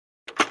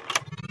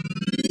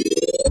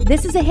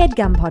This is a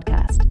HeadGum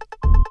podcast.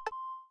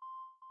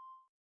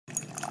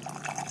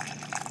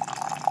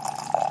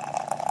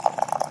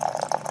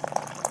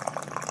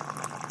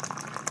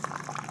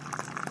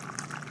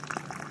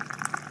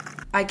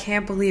 I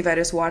can't believe I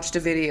just watched a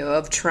video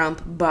of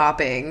Trump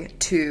bopping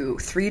to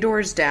Three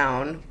Doors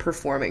Down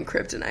performing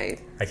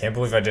Kryptonite. I can't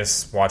believe I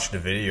just watched a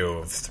video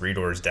of Three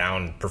Doors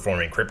Down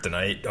performing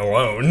Kryptonite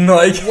alone.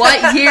 Like,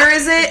 what year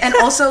is it? And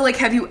also, like,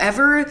 have you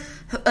ever...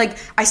 Like,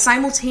 I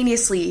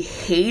simultaneously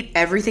hate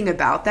everything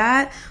about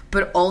that,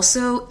 but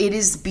also it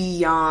is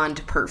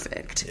beyond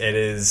perfect. it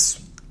is...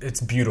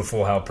 It's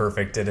beautiful how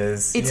perfect it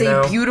is. It's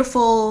a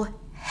beautiful,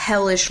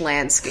 hellish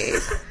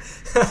landscape.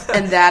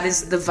 And that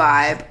is the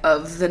vibe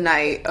of the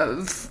night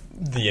of...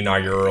 The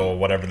inaugural,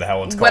 whatever the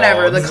hell it's called.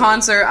 Whatever, the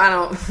concert, I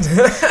don't...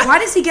 Why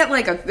does he get,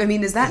 like, I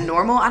mean, is that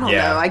normal? I don't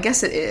know. I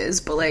guess it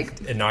is, but,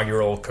 like...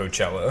 Inaugural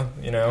Coachella,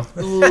 you know?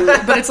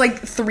 But it's, like,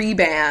 3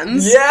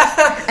 bands.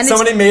 Yeah! And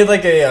somebody made,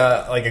 like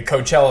a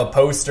Coachella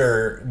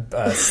poster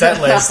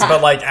set list,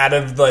 but, like, out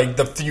of, like,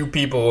 the few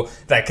people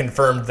that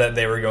confirmed that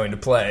they were going to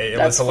play. It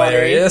was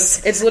hilarious.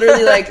 Funny. It's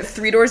literally, like,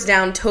 Three Doors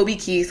Down, Toby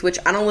Keith, which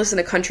I don't listen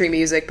to country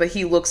music, but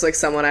he looks like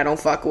someone I don't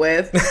fuck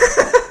with.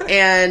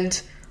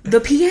 And... The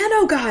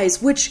Piano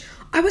Guys, which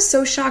I was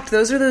so shocked.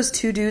 Those are those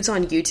 2 dudes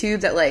on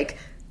YouTube that, like,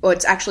 well,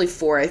 it's actually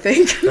 4, I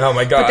think. Oh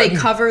my god. But they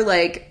cover,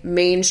 like,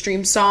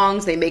 mainstream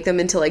songs. They make them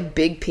into, like,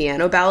 big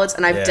piano ballads.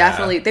 And I've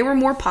definitely, they were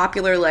more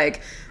popular,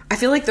 like, I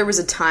feel like there was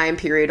a time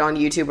period on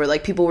YouTube where,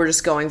 like, people were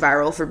just going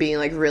viral for being,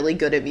 like, really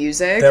good at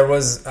music. There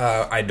was,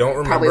 I don't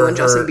remember probably when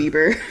Justin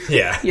Bieber.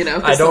 Yeah. You know?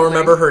 I don't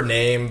remember her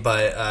name,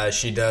 but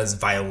she does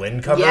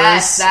violin covers.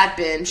 Yes, that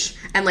bitch.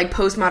 And, like,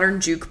 Postmodern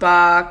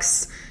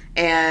Jukebox.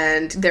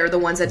 And they're the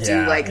ones that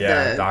do, like,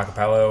 the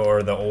acapella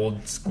or the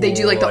old school. They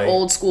do, like, the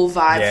old school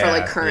vibe for,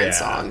 like, current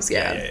songs.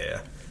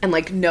 Yeah. And,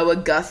 like, Noah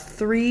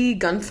Guthrie?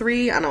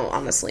 I don't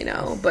honestly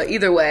know. But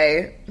either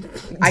way,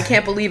 I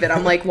can't believe it.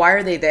 I'm like, why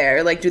are they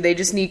there? Like, do they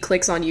just need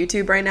clicks on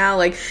YouTube right now?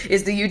 Like,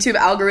 is the YouTube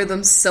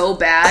algorithm so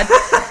bad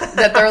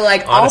that they're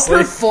like, honestly,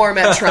 I'll perform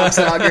at Trump's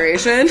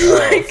inauguration?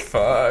 Oh,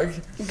 fuck.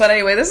 But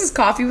anyway, this is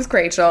Coffee with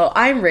Rachel.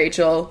 I'm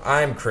Rachel.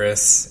 I'm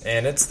Chris.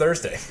 And it's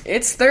Thursday.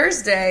 It's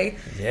Thursday.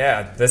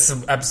 Yeah, this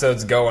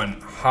episode's going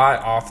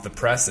hot off the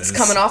presses. It's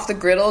coming off the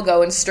griddle,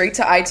 going straight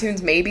to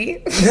iTunes,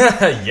 maybe.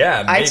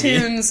 Yeah, maybe.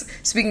 iTunes,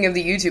 speaking of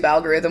the YouTube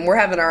algorithm, we're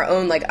having our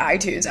own, like,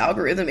 iTunes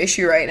algorithm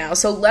issue right now.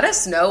 So let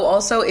us know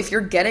also if you're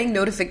getting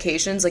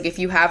notifications, like, if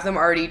you have them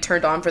already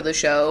turned on for the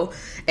show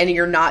and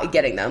you're not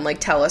getting them,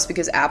 like, tell us,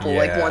 because Apple,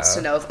 like, wants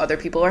to know if other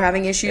people are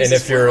having issues.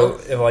 And if you're,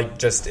 like,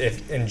 just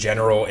if in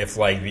general, if,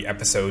 like, the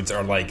episodes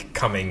are, like,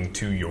 coming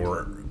to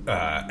your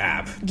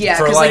app. Yeah,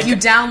 because, like, you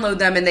download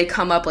them and they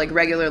come up, like,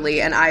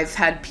 regularly, and I've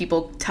had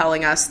people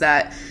telling us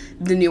that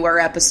the newer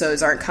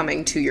episodes aren't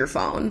coming to your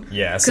phone.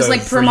 Yeah, so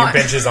like, for you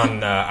benches on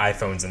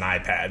iPhones and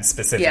iPads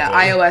specifically. Yeah,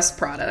 iOS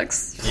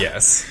products.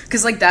 Yes.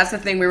 Because, like, that's the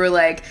thing. We were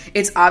like,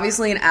 it's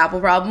obviously an Apple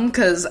problem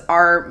because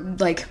our,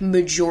 like,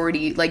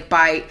 majority, like,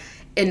 by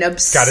an gotta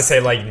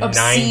say, like,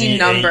 98%,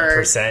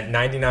 number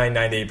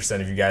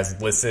 98% of you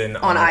guys listen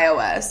on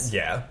iOS.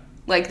 Yeah.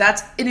 Like,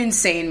 that's an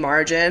insane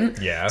margin.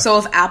 Yeah. So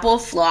if Apple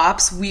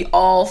flops, we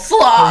all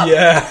flop.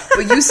 Yeah.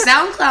 But you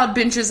SoundCloud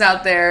benches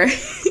out there,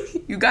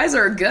 you guys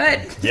are good.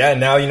 Yeah,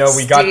 now, you know,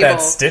 we got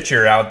that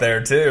Stitcher out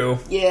there, too.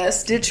 Yeah,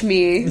 stitch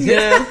me.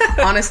 Yeah.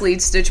 Honestly,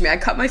 stitch me. I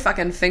cut my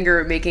fucking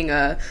finger making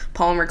a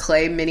polymer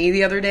clay mini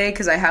the other day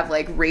because I have,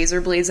 like, razor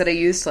blades that I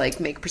use to, like,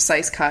 make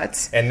precise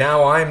cuts. And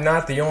now I'm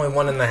not the only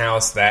one in the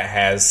house that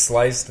has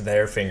sliced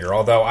their finger,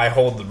 although I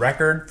hold the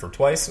record for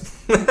twice.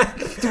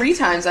 3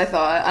 times, I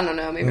thought. I don't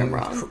know, maybe I'm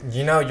wrong.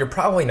 You know, you're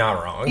probably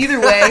not wrong. Either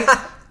way,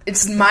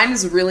 mine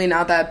is really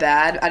not that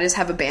bad. I just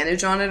have a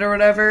bandage on it or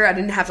whatever. I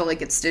didn't have to, like,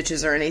 get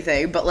stitches or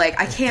anything. But, like,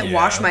 I can't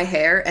wash my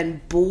hair,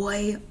 and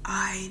boy,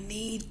 I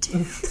need to.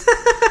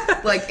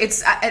 Like,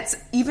 it's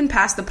even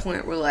past the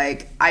point where,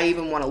 like, I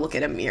even want to look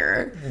at a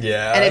mirror.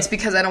 Yeah. And it's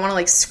because I don't want to,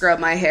 like, scrub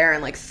my hair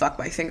and, like, fuck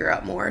my finger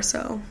up more.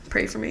 So,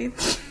 pray for me.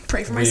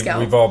 Pray for my scalp.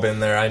 We've all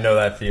been there. I know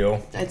that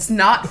feel. It's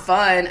not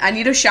fun. I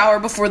need a shower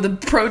before the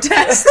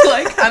protest.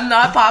 Like, I'm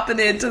not popping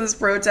into this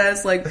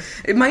protest. Like,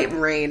 it might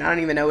rain. I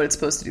don't even know what it's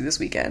supposed to do this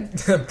weekend.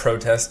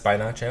 Protest by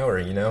not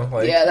showering, you know?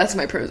 Like... Yeah, that's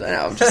my protest.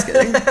 No, I'm just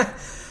kidding.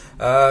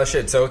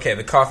 Shit. So, okay,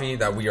 the coffee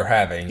that we are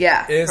having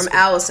is... from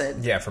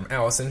Allison. Yeah, from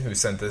Allison, who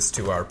sent this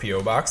to our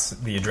P.O. Box.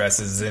 The address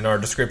is in our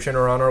description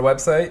or on our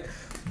website.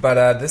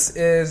 But this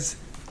is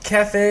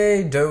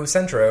Cafe do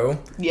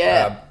Centro.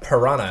 Yeah.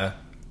 Piranha.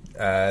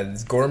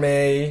 It's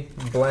gourmet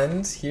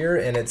blend here,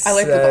 and it I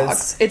like the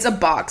box. It's a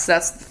box.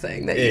 That's the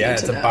thing that you need to know. Yeah,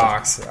 it's a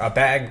box. A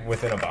bag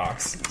within a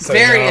box. So,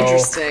 very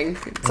interesting.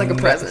 It's like a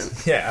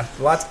present. Yeah,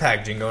 lots of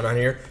packaging going on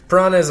here.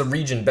 Piranha is a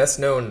region best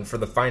known for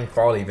the fine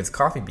quality of its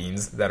coffee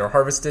beans that are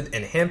harvested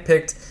and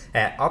handpicked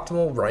at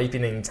optimal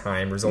ripening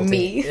time,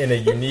 resulting in a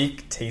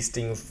unique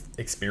tasting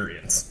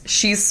experience.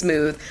 She's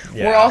smooth.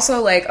 Yeah. We're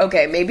also like,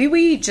 okay, maybe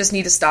we just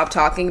need to stop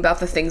talking about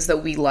the things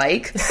that we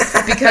like,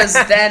 because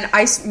then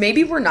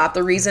maybe we're not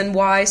the reason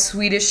why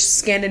Swedish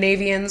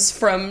Scandinavians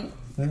from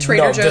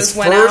Trader Joe's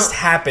went out. This first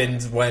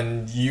happened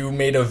when you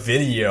made a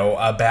video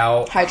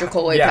about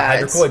hydrocolloid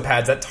pads. Hydrocolloid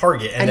pads at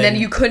Target. And then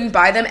you couldn't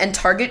buy them, and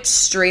Target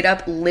straight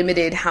up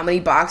limited how many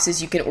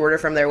boxes you can order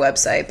from their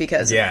website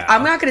because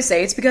I'm not going to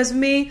say it's because of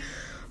me.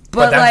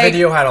 But that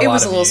video had a lot of views. It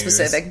was a little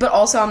specific. But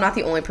also, I'm not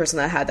the only person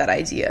that had that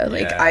idea.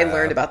 Like, I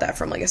learned about that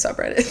from, like, a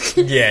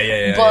subreddit.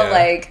 Yeah. But,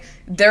 like,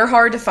 they're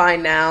hard to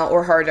find now,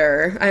 or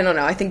harder. I don't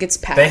know. I think it's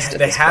past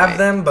They have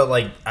them, but,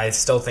 like, I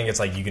still think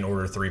it's, like, you can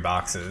order 3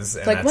 boxes,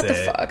 and like, that's what the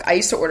fuck? I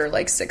used to order,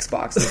 like, 6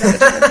 boxes at a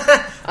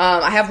time.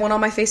 I have one on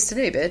my face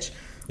today, bitch.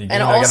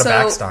 And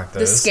also,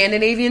 the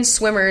Scandinavian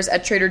swimmers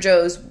at Trader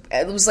Joe's,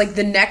 it was, like,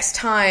 the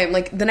next,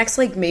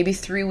 like, maybe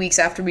 3 weeks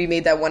after we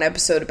made that one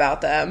episode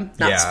about them.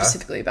 Not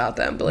specifically about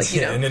them, but, like,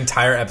 you know. An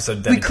entire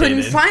episode dedicated. We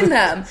couldn't find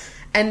them.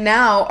 And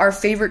now our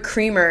favorite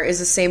creamer is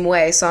the same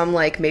way, so I'm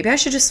like, maybe I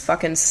should just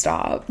fucking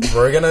stop.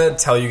 We're gonna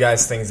tell you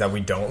guys things that we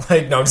don't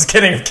like. No, I'm just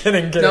kidding.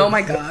 Oh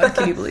my god,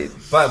 can you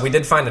believe? But we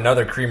did find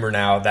another creamer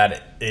now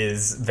that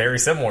is very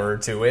similar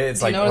to it.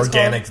 It's like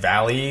Organic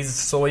Valley's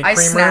soy creamer.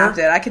 I snapped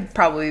it. I could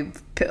probably,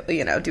 do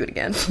it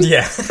again.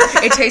 Yeah.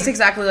 It tastes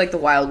exactly like the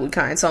Wildwood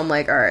kind, so I'm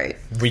like, all right.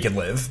 We can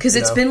live. Because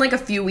it's been like a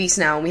few weeks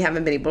now, and we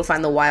haven't been able to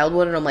find the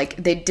Wildwood, and I'm like,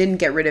 they didn't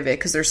get rid of it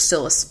because there's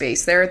still a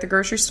space there at the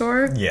grocery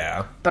store.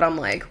 Yeah. But I'm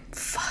like,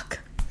 fuck.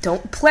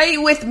 Don't play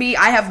with me.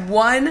 I have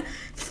one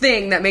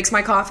thing that makes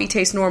my coffee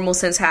taste normal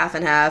since Half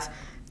and Half.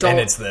 Don't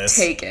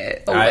take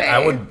it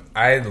away.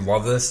 I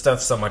love this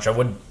stuff so much.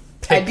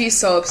 I'd be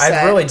so upset.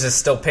 I'd really just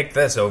still pick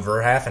this over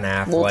Half and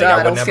Half. Well,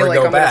 I don't feel like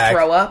I'm going to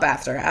throw up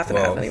after Half and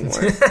Half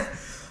anymore.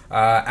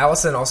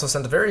 Allison also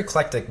sent a very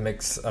eclectic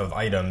mix of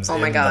items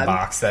in the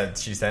box that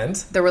she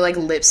sent. There were like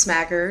lip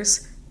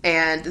smackers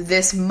and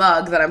this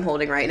mug that I'm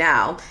holding right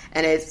now,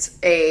 and it's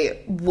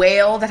a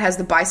whale that has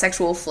the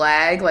bisexual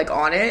flag like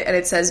on it, and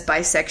it says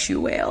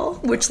bisexual whale,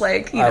 which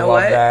like, you know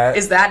what? That.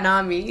 Is that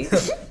not me?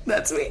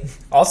 That's me.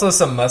 Also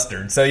some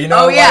mustard. So,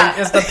 like,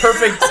 it's the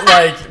perfect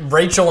like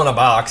Rachel in a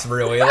box,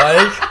 really. Like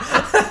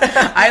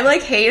I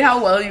like hate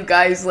how well you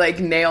guys like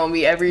nail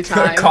me every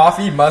time.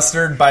 Coffee,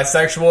 mustard,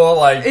 bisexual,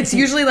 like it's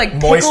usually like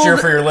moisture pickled.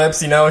 For your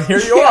lips, here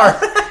you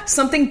are.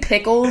 Something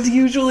pickled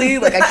usually,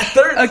 like a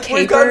caper.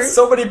 We've got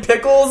so many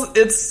pickles,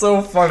 it's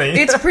so funny.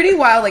 It's pretty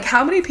wild, like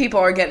how many people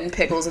are getting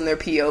pickles in their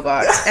P.O.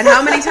 box? And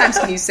how many times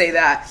can you say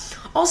that?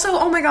 Also,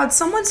 oh my god,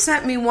 someone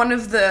sent me one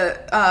of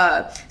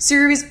the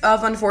series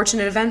of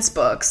Unfortunate Events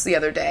books the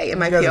other day in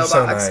my P.O. box.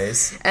 So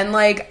nice. And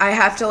like I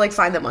have to like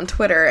find them on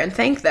Twitter and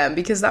thank them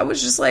because that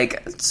was just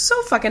like so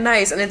fucking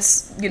nice. And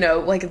it's,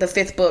 like the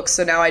 5th book,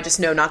 so now I just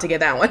know not to get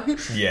that one.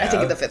 Yeah. I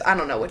think the 5th. I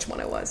don't know which one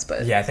it was,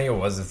 but yeah, I think it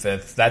was the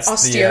 5th. That's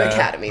Austere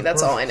Academy.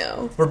 That's all I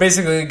know. We're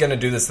basically gonna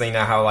do this thing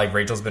now how like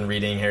Rachel's been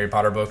reading Harry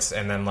Potter books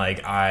and then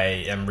like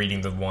I am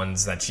reading the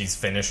ones that she's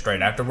finished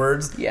right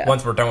afterwards. Yeah.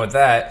 Once we're done with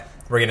that,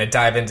 we're going to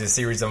dive into a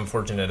series of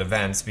unfortunate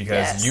events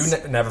because you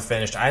never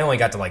finished. I only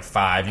got to like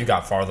 5. You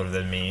got farther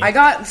than me. I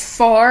got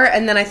far,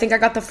 and then I think I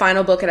got the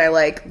final book, and I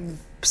like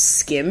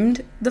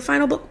skimmed the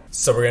final book.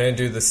 So we're going to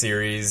do the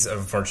series of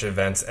unfortunate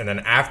events, and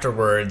then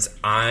afterwards,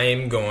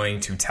 I'm going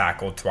to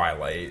tackle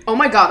Twilight. Oh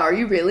my god, are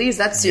you really? Is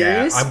that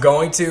serious? Yeah, I'm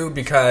going to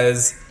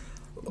because...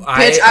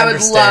 Bitch, I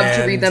would love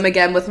to read them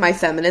again with my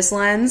feminist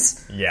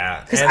lens.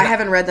 Yeah. Because I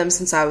haven't read them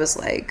since I was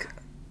like...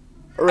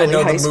 I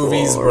know the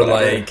movies were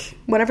like...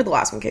 Whenever the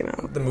last one came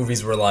out. The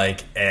movies were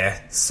like,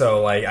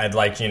 So, like, I'd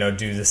like, do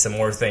the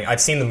similar thing.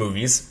 I've seen the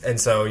movies, and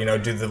so,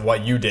 do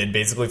what you did,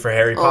 basically, for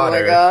Harry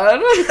Potter. Oh,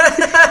 my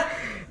God.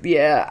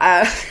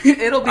 Yeah.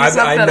 It'll be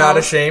something I'm not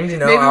ashamed,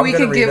 Maybe we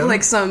could give,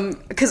 like, some...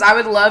 Because I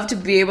would love to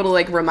be able to,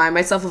 like, remind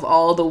myself of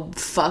all the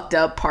fucked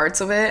up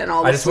parts of it and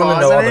all the flaws of it. I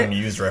just want to know all the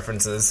Muse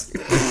references.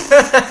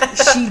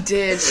 She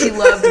did. She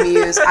loved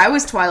Muse. I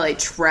was Twilight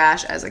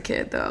trash as a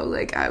kid, though.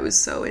 Like, I was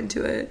so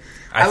into it.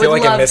 I feel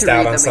like I missed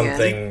out on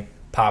something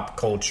pop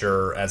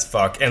culture as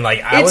fuck, and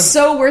like it's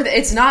so worth it.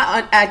 It's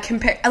not at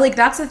compare. Like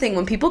that's the thing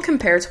when people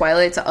compare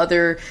Twilight to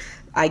other,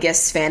 I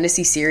guess,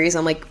 fantasy series.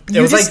 I'm like, it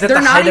was like they're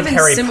not even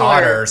Harry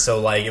Potter, so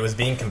like it was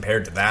being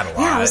compared to that a lot.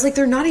 Yeah, I was like,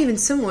 they're not even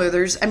similar.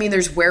 There's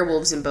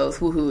werewolves in both.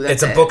 Woohoo!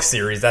 It's a book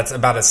series that's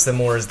about as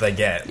similar as they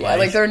get. Yeah,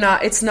 like they're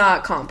not. It's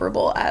not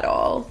comparable at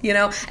all.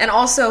 And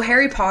also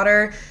Harry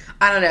Potter.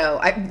 I don't know.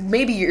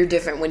 Maybe you're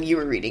different when you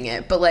were reading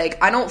it, but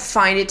like I don't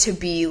find it to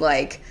be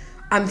like.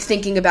 I'm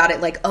thinking about it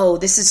like, oh,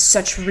 this is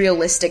such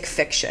realistic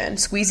fiction.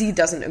 Squeezy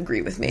doesn't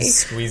agree with me.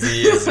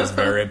 Squeezy is just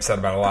very upset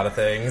about a lot of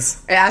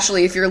things.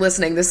 Ashley, if you're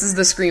listening, this is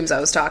the screams I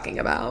was talking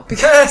about.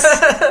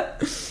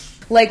 Because,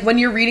 like, when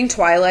you're reading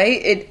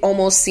Twilight, it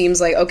almost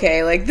seems like,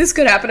 okay, like, this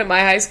could happen in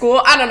my high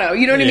school. I don't know.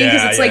 You know what I mean?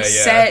 Because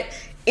it's, set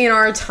in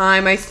our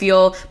time, I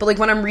feel. But, like,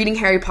 when I'm reading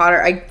Harry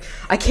Potter,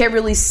 I can't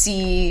really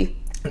see...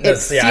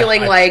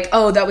 feeling like,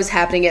 oh, that was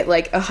happening at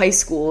like a high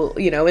school,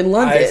 in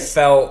London. I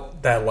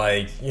felt that,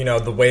 like,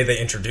 the way they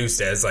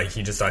introduced it is like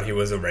he just thought he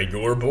was a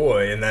regular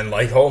boy, and then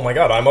like, oh my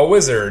god, I'm a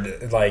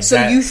wizard. Like,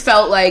 so you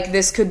felt like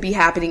this could be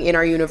happening in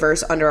our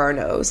universe under our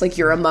nose, like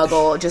you're a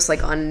Muggle just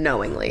like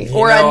unknowingly,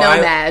 or a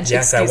no-mage.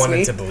 Yes, I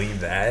wanted to believe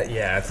that.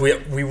 Yeah, if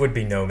we would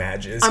be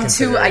no-mages. I'm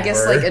too, I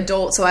guess, like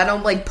adult, so I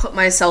don't like put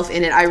myself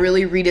in it. I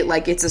really read it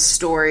like it's a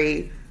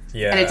story.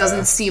 Yeah. And it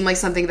doesn't seem like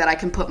something that I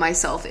can put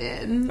myself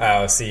in.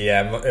 Oh, see,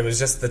 yeah. It was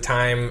just the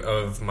time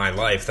of my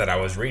life that I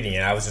was reading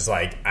it. I was just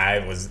like, I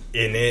was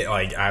in it.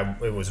 Like,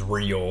 it was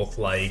real.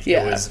 Like,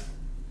 it was...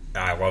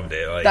 I loved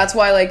it. Like, that's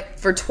why, like,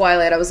 for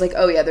Twilight, I was like,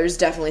 oh, yeah, there's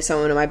definitely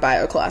someone in my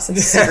bio class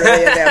that's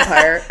secretly a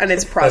vampire. And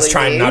it's probably that's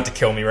trying not to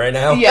kill me right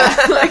now. Yeah.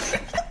 Like,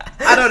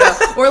 I don't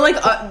know. Or,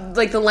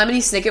 like the Lemony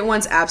Snicket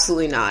one's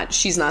absolutely not.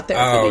 She's not there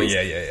for these.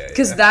 Yeah.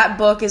 Because that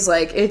book is,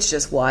 like, it's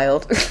just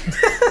wild.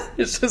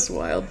 It's just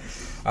wild.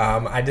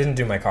 I didn't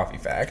do my coffee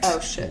fact. Oh,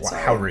 shit.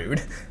 Sorry. How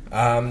rude.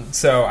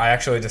 So I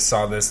actually just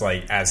saw this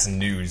like as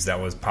news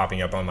that was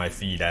popping up on my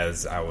feed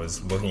as I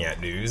was looking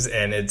at news,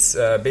 and it's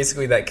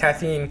basically that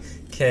caffeine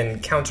can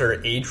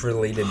counter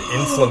age-related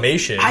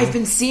inflammation. I've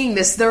been seeing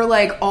this. They're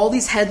like, all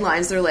these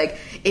headlines, they're like,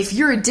 if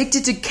you're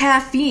addicted to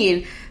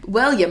caffeine,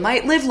 well, you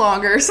might live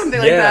longer, or something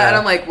like that. And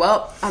I'm like,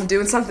 well, I'm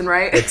doing something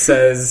right. It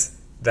says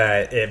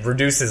that it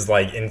reduces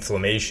like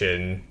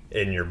inflammation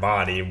in your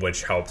body,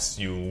 which helps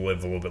you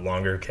live a little bit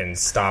longer, can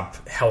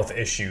stop health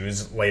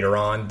issues later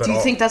on. But do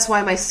you think that's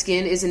why my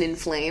skin isn't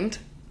inflamed?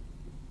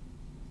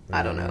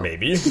 I don't know.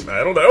 Maybe.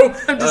 I don't know.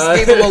 I just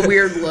gave him a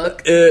weird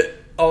look. It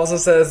also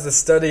says the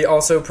study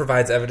also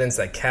provides evidence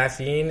that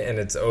caffeine and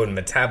its own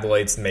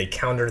metabolites may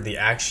counter the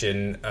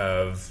action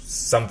of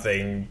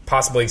something,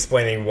 possibly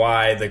explaining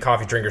why the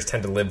coffee drinkers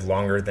tend to live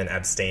longer than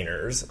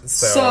abstainers.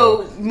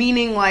 So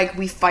meaning like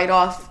we fight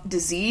off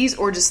disease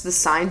or just the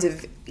signs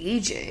of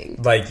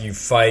aging? Like you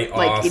fight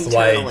off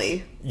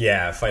internally.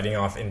 Fighting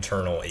off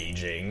internal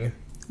aging.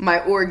 My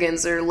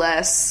organs are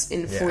less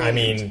inflamed. Yeah, I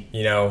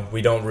mean,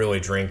 we don't really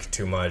drink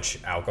too much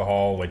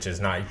alcohol, which is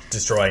not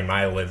destroying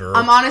my liver.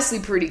 I'm honestly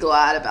pretty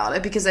glad about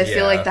it because I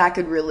feel like that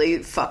could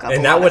really fuck up a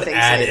lot of things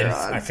later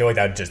on. I feel like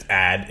that would just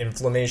add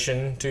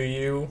inflammation to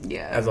you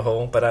as a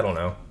whole, but I don't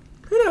know.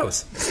 Who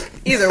knows?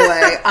 Either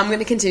way, I'm going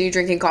to continue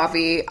drinking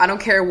coffee. I don't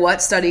care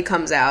what study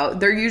comes out.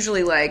 They're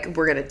usually like,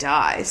 we're going to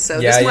die. So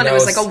this one, it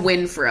was like a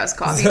win for us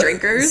coffee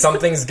drinkers.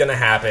 Something's going to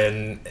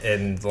happen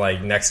in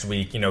like next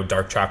week.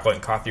 Dark chocolate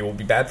and coffee will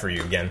be bad for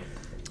you again.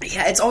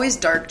 Yeah, it's always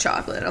dark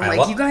chocolate. I'm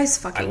like, you guys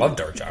fucking... I love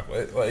dark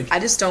chocolate. Like, I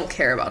just don't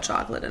care about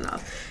chocolate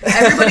enough.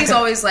 Everybody's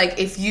always like,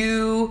 if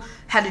you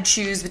had to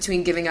choose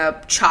between giving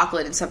up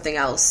chocolate and something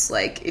else,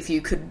 like, if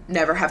you could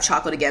never have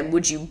chocolate again,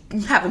 would you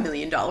have $1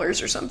 million or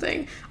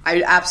something?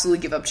 I'd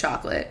absolutely give up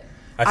chocolate.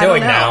 I feel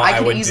like now I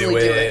would do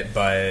it,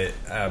 but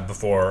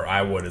before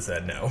I would have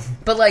said no.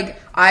 But, like,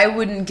 I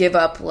wouldn't give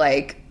up,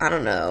 like, I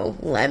don't know,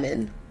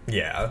 lemon.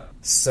 Yeah.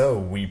 So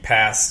we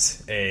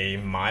passed a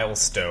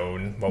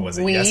milestone. What was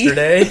it,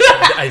 yesterday? You.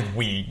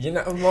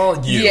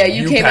 Yeah,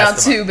 you came out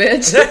too,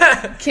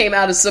 bitch. Came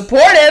out as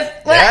supportive.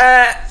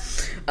 Yeah.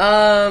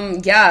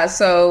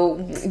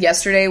 So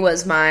yesterday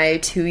was my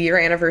 2-year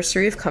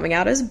anniversary of coming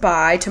out as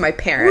bi to my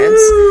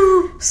parents.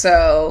 Woo!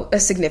 So a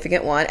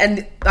significant one.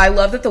 And I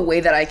love that the way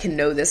that I can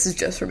know this is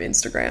just from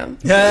Instagram.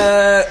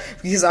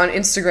 Because on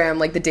Instagram,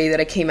 like the day that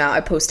I came out,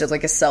 I posted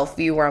like a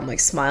selfie where I'm like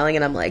smiling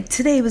and I'm like,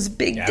 today was a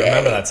big day. I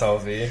remember that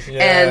selfie.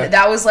 Yeah. And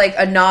that was like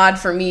a nod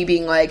for me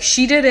being like,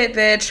 she did it,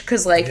 bitch.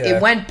 Cause like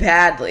it went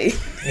badly.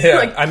 Yeah.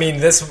 Like, I mean,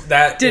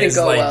 that didn't is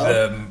go like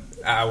well.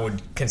 I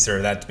would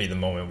consider that to be the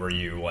moment where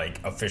you like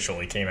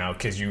officially came out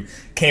because you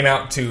came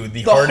out to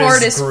the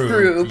hardest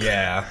group.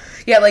 Yeah,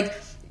 like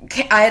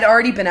I had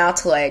already been out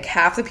to like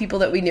half the people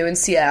that we knew in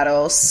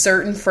Seattle,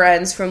 certain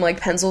friends from like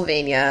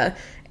Pennsylvania,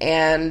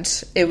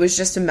 and it was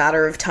just a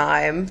matter of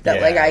time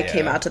that I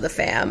came out to the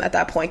fam at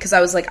that point because I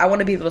was like, I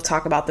want to be able to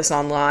talk about this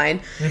online.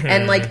 Mm-hmm.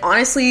 And like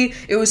honestly,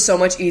 it was so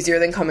much easier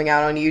than coming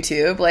out on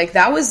YouTube. Like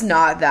that was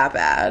not that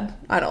bad,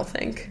 I don't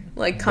think.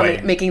 Like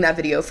making that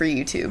video for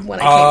YouTube when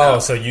I came out. Oh,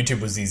 so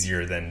YouTube was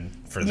easier than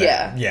for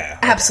that. Yeah.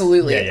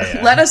 Absolutely. Yeah.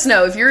 Let us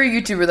know if you're a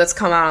YouTuber that's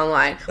come out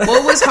online.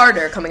 What was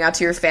harder, coming out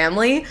to your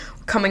family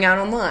or coming out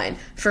online?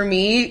 For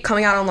me,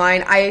 coming out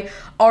online, I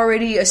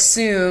already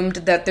assumed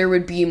that there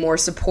would be more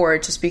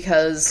support just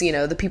because,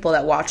 the people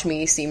that watch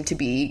me seem to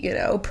be,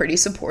 pretty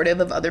supportive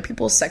of other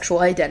people's sexual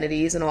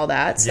identities and all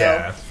that. So.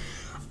 Yeah.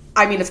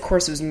 I mean, of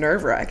course, it was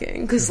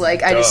nerve-wracking, because,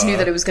 like, I just knew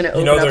that it was going to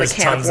open up a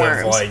can of worms. There's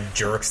tons of, like,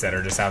 jerks that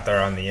are just out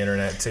there on the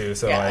internet, too,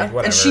 so, like,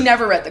 whatever. And she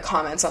never read the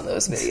comments on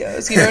those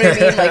videos, you know what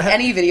I mean? Like,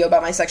 any video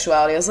about my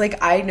sexuality, I was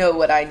like, I know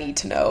what I need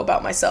to know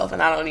about myself,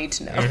 and I don't need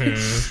to know.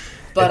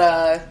 Mm-hmm.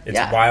 But,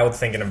 it's wild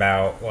thinking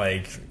about,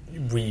 like,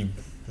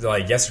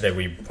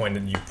 yesterday you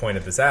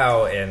pointed this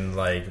out and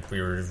like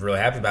we were really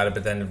happy about it,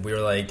 but then we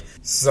were like,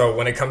 so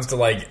when it comes to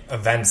like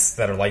events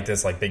that are like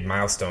this, like big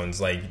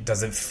milestones, like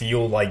does it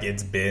feel like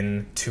it's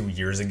been 2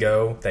 years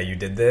ago that you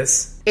did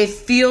this? It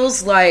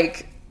feels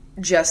like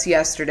just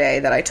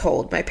yesterday that I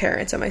told my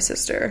parents and my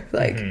sister,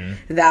 like,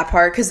 that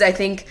part, because I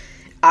think,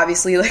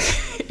 obviously, like,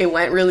 it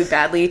went really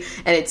badly,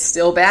 and it's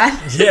still bad.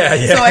 Yeah.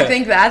 So I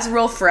think that's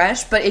real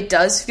fresh, but it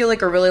does feel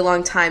like a really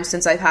long time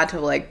since I've had to,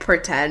 like,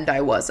 pretend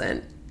I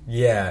wasn't.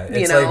 Yeah,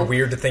 it's, like,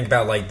 weird to think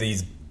about, like,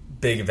 these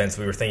big events.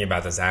 We were thinking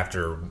about this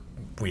after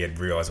we had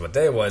realized what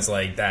day it was,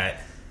 like,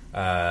 that,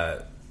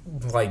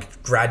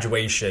 like,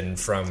 graduation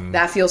from...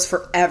 That feels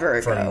forever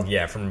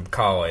ago. From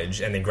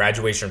college, and then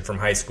graduation from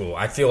high school.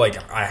 I feel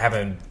like I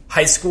haven't...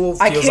 High school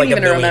I feels can't like a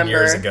even million remember.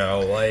 years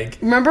ago. Like,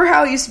 remember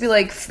how it used to be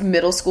like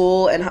middle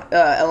school and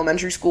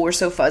elementary school were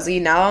so fuzzy?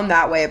 Now I'm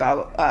that way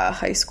about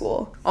high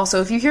school.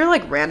 Also, if you hear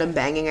like random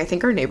banging, I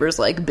think our neighbor's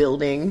like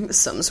building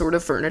some sort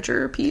of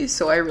furniture piece,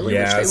 so I really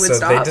wish they would so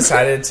stop. they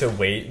decided to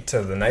wait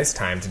till the nice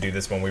time to do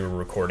this when we were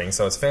recording,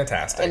 so it's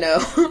fantastic. I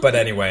know. But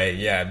anyway,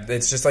 yeah,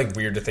 it's just like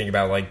weird to think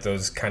about like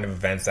those kind of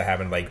events that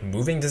happen. Like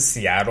moving to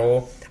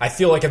Seattle, I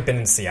feel like I've been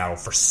in Seattle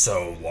for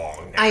so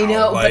long now. I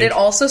know, like, but it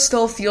also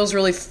still feels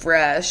really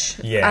fresh.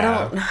 Yeah.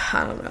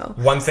 I don't know.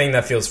 One thing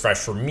that feels fresh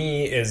for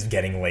me is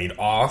getting laid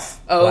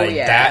off. Oh, like,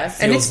 yeah. That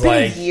feels and it's been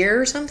like a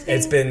year or something?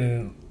 It's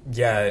been,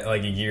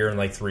 like a year and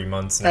like 3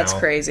 months now. That's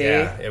crazy.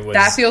 Yeah, it was.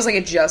 That feels like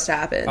it just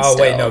happened. Oh,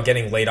 still. wait, no,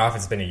 getting laid off,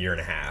 it's been a year and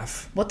a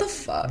half. What the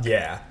fuck?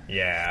 Yeah.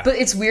 But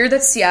it's weird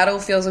that Seattle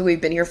feels like we've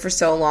been here for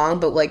so long,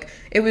 but like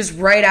it was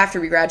right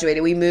after we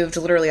graduated. We moved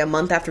literally a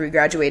month after we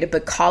graduated,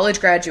 but college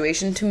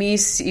graduation to me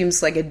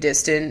seems like a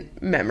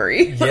distant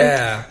memory.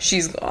 Yeah. Like,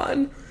 she's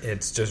gone.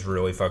 It's just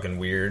really fucking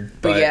weird.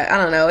 But yeah, I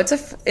don't know.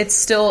 It's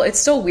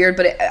still weird,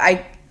 but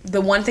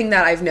the one thing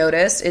that I've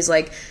noticed is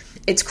like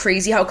it's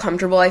crazy how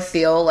comfortable I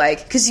feel,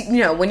 like, because, you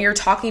know, when you're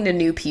talking to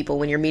new people,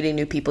 when you're meeting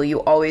new people, you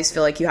always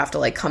feel like you have to,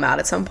 like, come out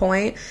at some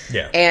point.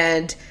 Yeah.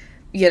 And,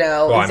 you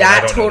know, well, I mean,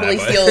 that totally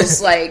that,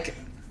 feels like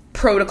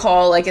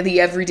protocol, like, the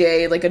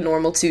everyday, like, a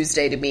normal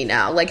Tuesday to me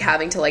now. Like,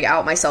 having to, like,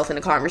 out myself in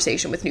a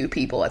conversation with new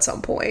people at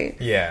some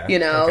point. Yeah. You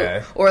know?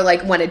 Okay. Or,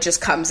 like, when it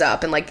just comes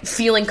up and, like,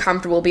 feeling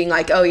comfortable being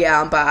like, oh,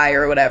 yeah, I'm bi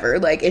or whatever.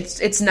 Like,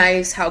 it's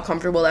nice how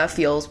comfortable that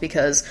feels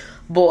because...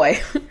 boy,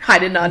 I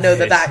did not know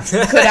that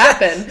could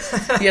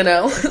happen, you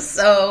know?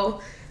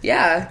 So,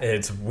 yeah.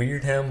 It's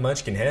weird how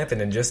much can happen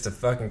in just a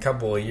fucking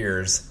couple of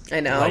years. I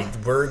know. Like,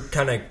 we're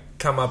kind of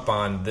come up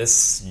on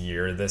this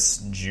year. This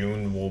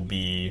June will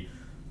be...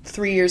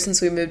 3 years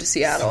since we moved to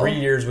Seattle. 3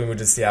 years we moved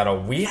to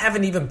Seattle. We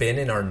haven't even been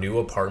in our new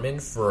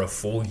apartment for a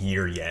full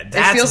year yet.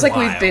 That's it feels like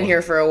wild. we've been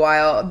here for a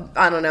while.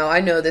 I don't know.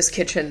 I know this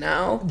kitchen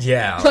now.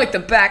 Yeah. Like the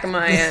back of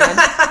my hand.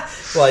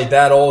 Like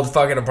that old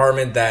fucking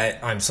apartment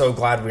that I'm so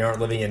glad we aren't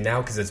living in now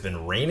because it's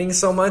been raining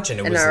so much and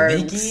it was our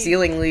leaky.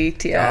 Ceiling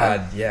leaked, yeah.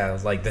 God, yeah.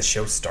 Like the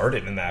show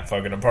started in that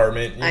fucking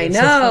apartment. I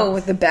know.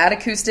 With the bad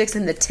acoustics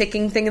and the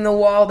ticking thing in the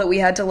wall that we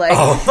had to like...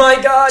 oh my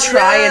God,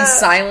 try and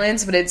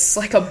silence, but it's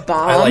like a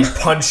bomb. I like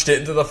punched it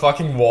into the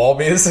fucking wall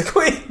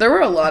basically. There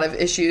were a lot of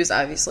issues,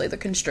 obviously. The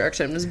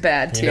construction was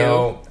bad, too. You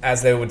know,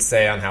 as they would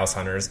say on House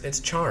Hunters, it's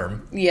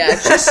charm. Yeah,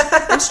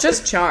 it's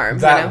just charm.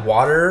 That you know?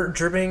 water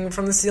dripping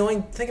from the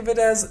ceiling, think of it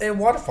as a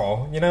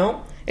waterfall, you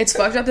know? It's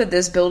fucked up that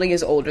this building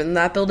is older than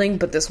that building,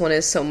 but this one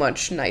is so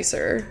much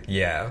nicer.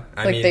 Yeah.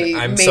 I Like, mean,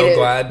 I'm made so it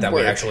glad that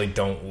we work. actually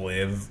don't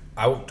live...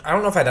 I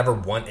don't know if I'd ever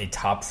want a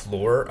top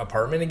floor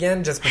apartment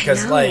again, just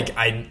because, know.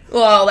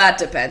 Well, that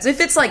depends.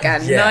 If it's like a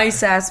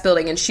nice-ass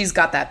building and she's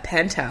got that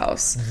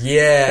penthouse...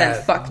 yeah,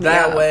 then fuck me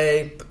that up.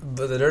 way...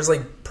 But there's,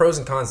 like, pros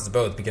and cons to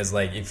both, because,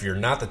 like, if you're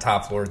not the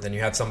top floor, then you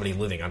have somebody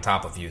living on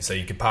top of you, so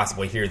you could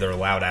possibly hear their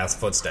loud-ass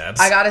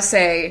footsteps. I gotta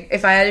say,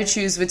 if I had to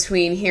choose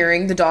between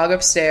hearing the dog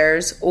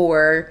upstairs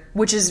or...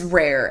 which is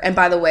rare, and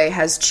by the way,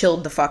 has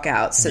chilled the fuck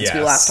out since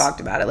we last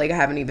talked about it. Like, I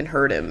haven't even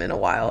heard him in a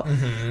while.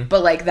 Mm-hmm.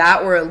 But, like,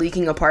 that or a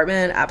leaking apartment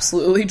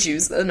absolutely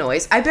choose the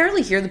noise. I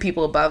barely hear the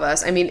people above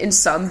us. I mean, in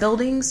some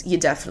buildings, you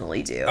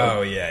definitely do.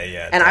 Oh, yeah. And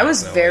definitely. I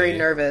was very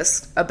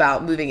nervous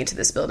about moving into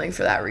this building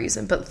for that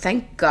reason. But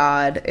thank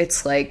God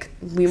it's like,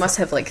 we must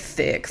have like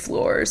thick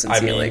floors and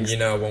ceilings. I mean, you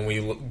know, when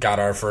we got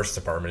our first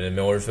apartment in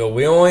Millersville,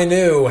 we only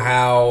knew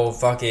how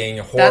fucking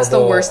horrible that's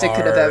the worst it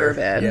could have ever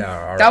been. Yeah,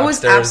 our that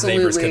was neighbors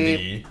could absolutely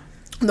be.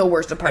 The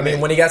worst apartment. I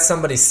mean, when you got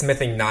somebody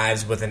smithing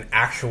knives with an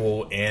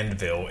actual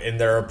anvil in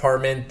their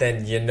apartment,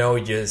 then you know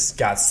you just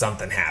got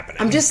something happening.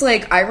 I'm just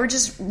like, I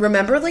just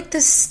remember like the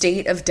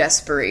state of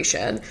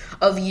desperation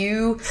of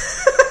you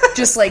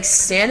just like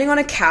standing on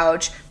a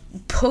couch,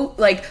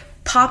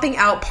 popping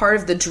out part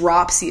of the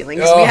drop ceiling.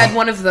 Because we had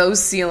one of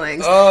those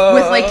ceilings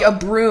with like a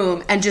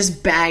broom and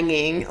just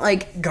banging.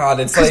 Like, God,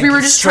 it's because like we were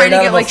just trying to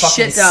get like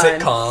shit done.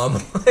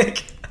 Sitcom.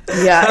 Like,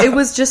 yeah, it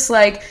was just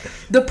like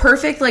the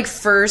perfect like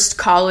first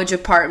college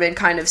apartment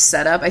kind of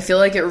setup. I feel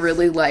like it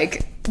really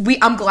like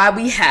I'm glad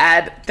we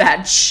had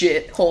that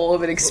shithole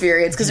of an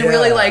experience because it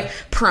really like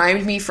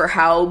primed me for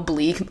how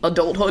bleak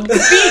adulthood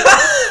could be.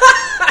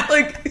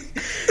 Like,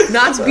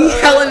 not to be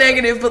hella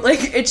negative, but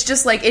like it's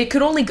just like it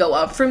could only go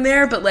up from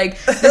there. But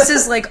like this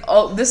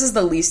is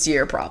the least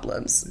year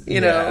problems, you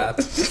know.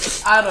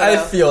 I don't know. I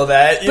feel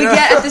that, but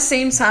yeah, at the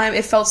same time,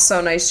 it felt so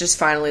nice just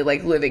finally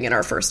like living in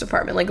our first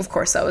apartment. Like, of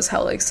course, that was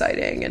hella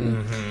exciting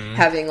and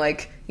having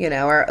like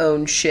our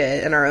own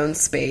shit and our own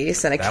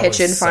space and a That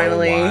kitchen was so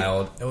finally.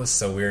 wild. It was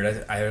so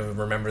weird. I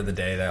remember the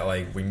day that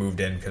like we moved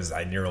in because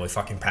I nearly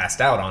fucking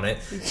passed out on it.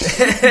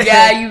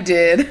 Yeah, you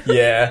did.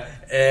 Yeah,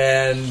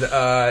 and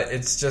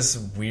it's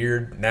just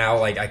weird now.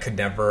 Like I could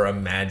never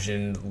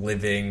imagine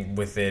living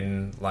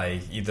within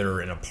like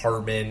either an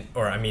apartment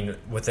or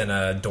within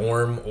a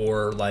dorm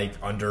or like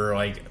under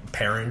like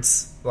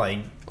parents, like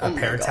a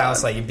parent's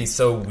house. Like it'd be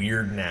so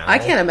weird now. I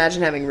can't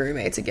imagine having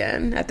roommates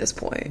again at this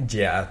point.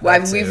 Yeah,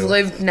 we've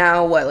lived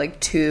now like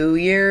 2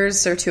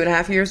 years or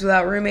 2.5 years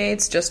without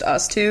roommates, just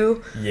us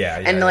two. Yeah,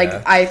 and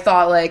like I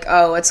thought like,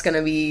 oh, it's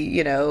gonna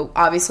be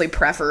obviously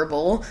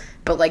preferable,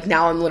 but like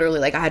now I'm literally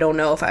like, I don't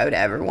know if I would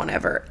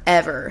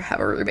ever have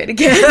a roommate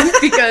again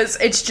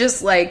because it's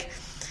just like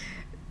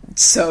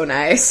so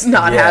nice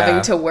not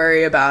having to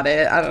worry about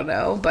it. I don't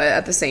know, but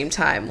at the same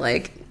time,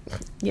 like,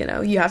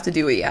 you have to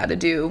do what you had to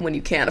do when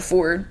you can't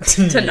afford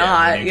to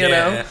not,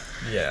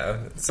 Yeah.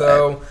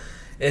 So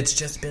it's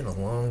just been a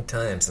long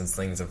time since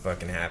things have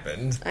fucking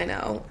happened. I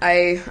know.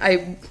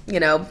 I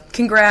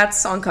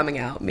congrats on coming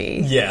out,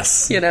 me.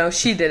 Yes.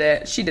 She did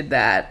it. She did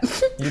that.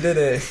 You did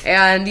it.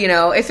 And,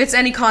 if it's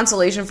any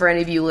consolation for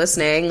any of you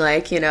listening,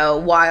 like,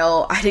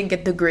 while I didn't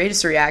get the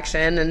greatest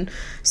reaction and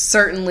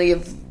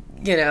certainly,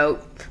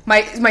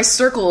 my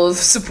circle of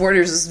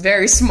supporters is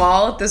very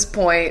small at this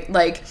point,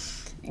 like,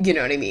 you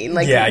know what I mean?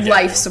 Like,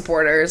 life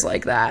supporters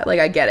like that. Like,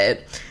 I get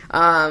it.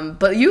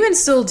 But you can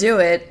still do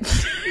it.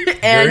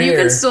 And you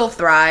can still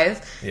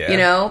thrive.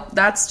 Yeah.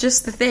 That's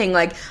just the thing.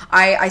 Like,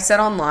 I said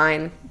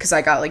online, because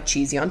I got, like,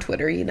 cheesy on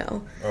Twitter,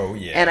 Oh,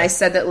 yeah. And I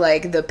said that,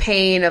 like, the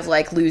pain of,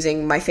 like,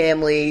 losing my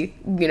family,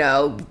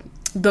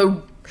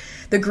 the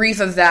grief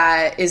of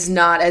that is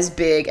not as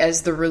big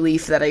as the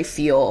relief that I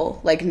feel,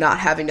 like, not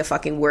having to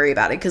fucking worry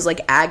about it. Because, like,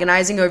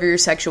 agonizing over your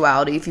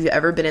sexuality, if you've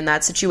ever been in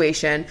that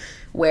situation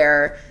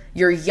where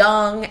you're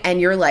young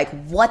and you're like,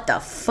 what the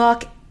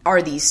fuck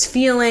are these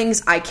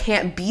feelings? I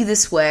can't be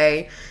this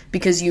way,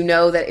 because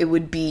that it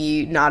would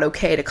be not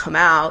okay to come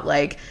out.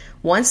 Like,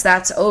 once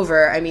that's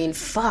over,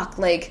 fuck,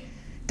 like,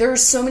 there are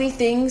so many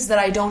things that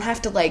I don't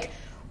have to, like,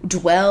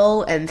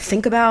 dwell and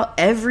think about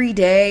every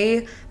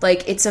day.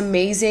 Like, it's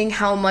amazing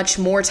how much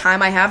more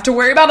time I have to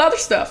worry about other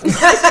stuff.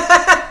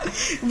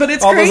 But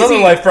it's all crazy. All those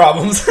other life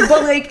problems.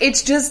 But, like,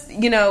 it's just,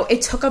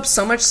 it took up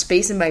so much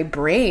space in my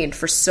brain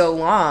for so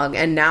long,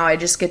 and now I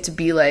just get to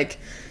be, like,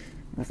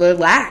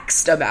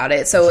 relaxed about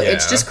it. So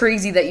it's just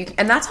crazy that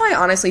and that's how I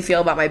honestly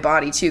feel about my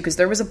body too, because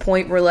there was a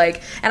point where,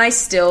 like, and I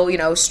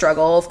still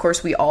struggle, of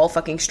course we all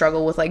fucking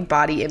struggle with, like,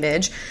 body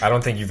image. I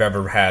don't think you've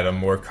ever had a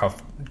more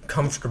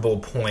comfortable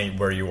point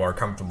where you are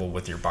comfortable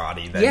with your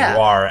body than you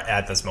are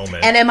at this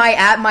moment. And am I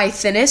at my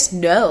thinnest?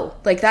 No.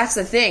 Like, that's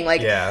the thing.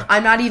 Like,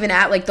 I'm not even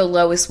at, like, the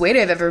lowest weight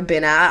I've ever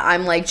been at.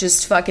 I'm, like,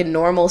 just fucking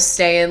normal,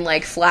 staying,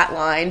 like,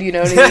 flatlined, you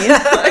know what I mean?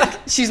 Like,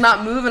 she's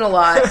not moving a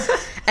lot.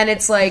 And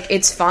it's like,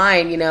 it's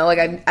fine,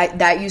 like, I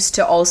that used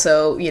to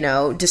also,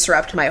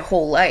 disrupt my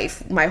whole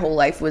life. My whole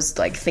life was,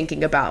 like,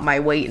 thinking about my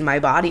weight and my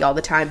body all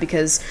the time,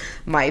 because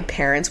my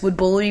parents would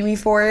bully me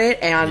for it,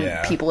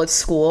 and people at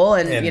school,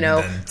 and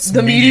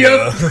the media.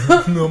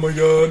 Oh my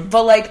god.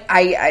 But, like,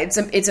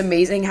 it's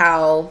amazing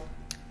how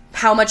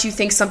much you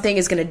think something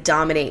is going to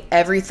dominate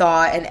every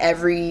thought and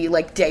every,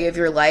 like, day of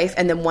your life,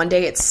 and then one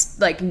day it's,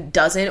 like,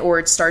 doesn't, or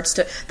it starts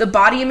to... The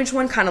body image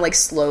one kind of, like,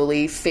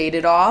 slowly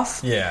faded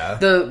off. Yeah.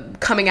 The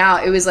coming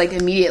out, it was, like,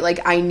 immediate. Like,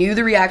 I knew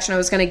the reaction I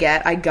was going to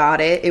get. I got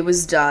it. It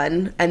was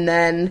done. And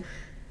then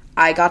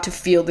I got to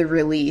feel the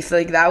relief.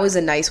 Like, that was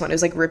a nice one. It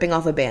was, like, ripping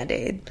off a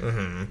Band-Aid.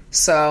 Mm-hmm.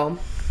 So...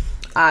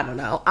 I don't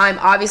know. I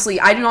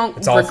don't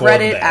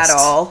regret it at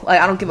all. Like,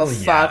 I don't give a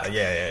fuck.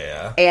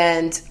 Yeah.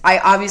 And I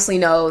obviously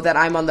know that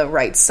I'm on the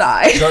right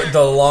side.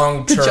 The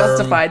long term, the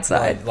justified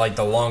side. Like,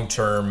 the long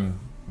term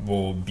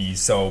will be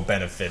so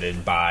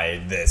benefited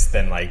by this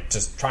than, like,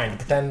 just trying to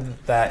pretend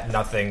that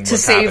nothing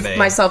was happening. To save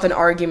myself an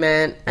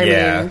argument. I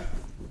mean,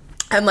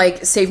 and,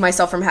 like, save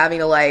myself from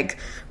having to, like,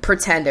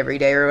 pretend every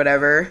day or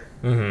whatever.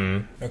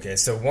 Mm-hmm. Okay,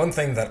 so one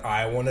thing that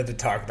I wanted to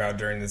talk about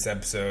during this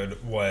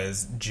episode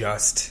was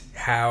just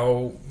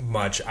how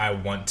much I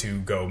want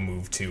to go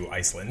move to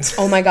Iceland.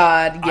 Oh my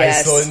god,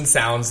 yes. Iceland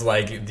sounds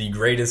like the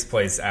greatest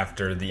place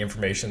after the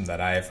information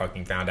that I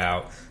fucking found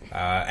out.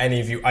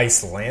 Any of you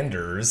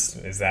Icelanders,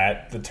 is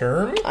that the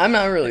term? I'm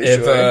not really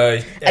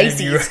sure.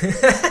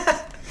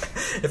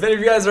 If any of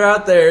you guys are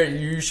out there,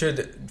 you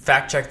should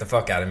fact check the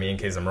fuck out of me in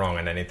case I'm wrong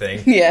on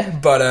anything. Yeah.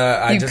 But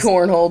you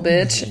cornhole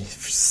bitch.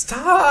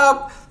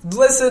 Stop.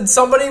 Listen,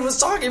 somebody was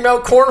talking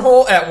about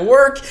cornhole at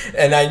work,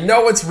 and I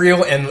know it's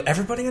real, and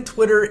everybody on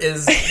Twitter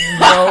is,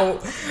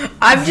 I'm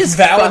just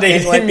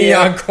validating me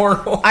on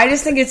cornhole. I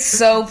just think it's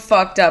so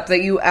fucked up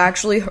that you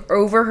actually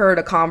overheard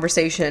a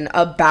conversation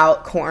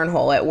about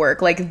cornhole at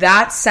work. Like,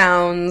 that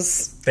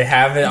sounds They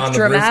have it on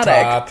dramatic. The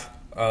rooftop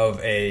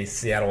of a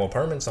Seattle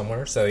apartment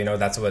somewhere, so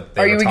that's what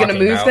they were talking about. Are we going to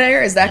move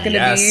there? Is that going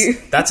to be...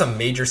 That's a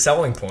major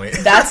selling point.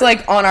 That's,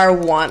 like, on our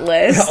want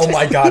list. Oh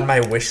my god, my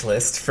wish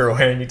list for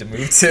where I need to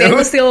move to.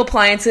 Stainless steel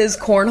appliances,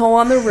 cornhole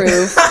on the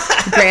roof,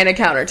 granite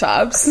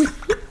countertops.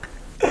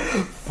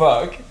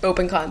 fuck?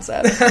 Open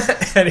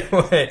concept.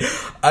 Anyway,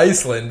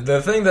 Iceland.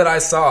 The thing that I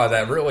saw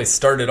that really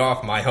started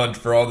off my hunt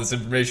for all this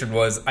information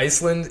was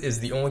Iceland is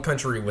the only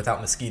country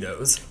without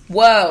mosquitoes.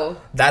 Whoa.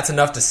 That's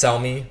enough to sell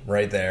me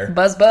right there.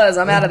 Buzz, buzz.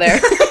 I'm out of there.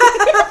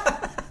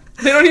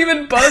 They don't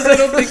even buzz, I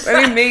don't think.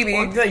 I mean, maybe.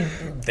 Well,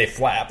 they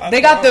flap.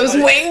 They got those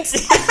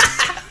wings.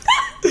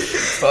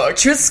 Fuck.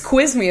 Just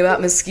quiz me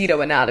about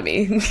mosquito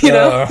anatomy, you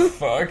know?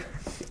 Fuck.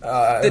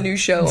 The new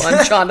show on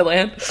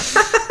Shondaland.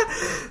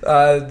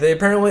 They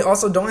apparently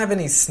also don't have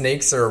any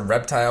snakes or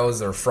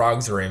reptiles or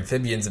frogs or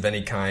amphibians of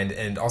any kind,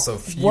 and also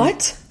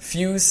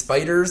few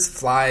spiders,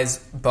 flies,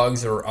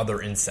 bugs, or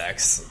other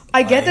insects.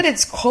 I get that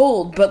it's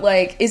cold, but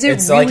like, is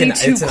it really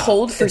too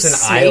cold for snakes?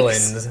 It's an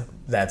island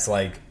that's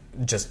like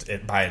just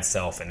by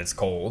itself, and it's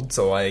cold.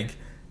 So like,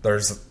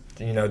 there's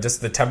just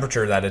the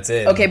temperature that it's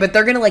in. Okay, but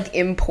they're gonna like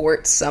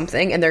import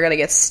something, and they're gonna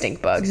get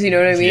stink bugs. You know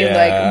what I mean? Yeah.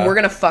 Like, we're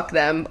gonna fuck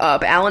them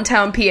up.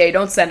 Allentown, PA,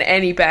 don't send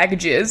any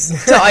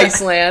packages to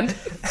Iceland.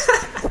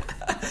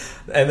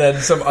 And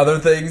then some other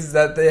things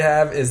that they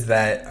have is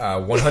that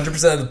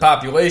 100% of the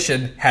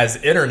population has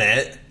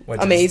internet,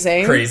 which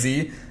amazing, is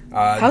crazy.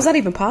 How's that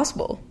even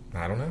possible?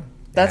 I don't know.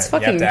 That's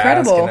fucking you have to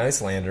incredible. Ask an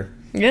Icelander.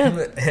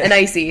 Yeah, an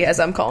icy, as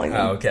I'm calling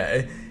them.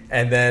 Okay.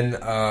 And then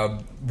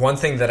one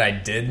thing that I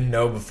did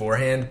know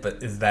beforehand,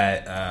 but is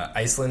that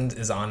Iceland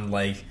is on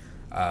like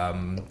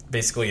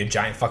basically a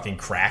giant fucking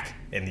crack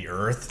in the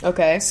earth.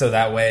 Okay. So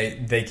that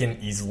way they can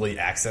easily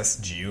access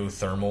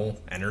geothermal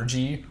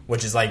energy,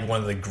 which is like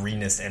one of the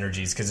greenest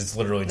energies because it's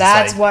literally just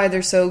that's why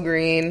they're so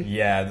green.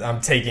 Yeah,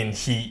 I'm taking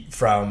heat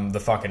from the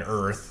fucking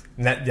earth.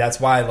 And that's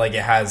why like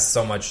it has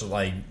so much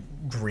like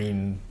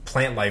green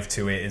plant life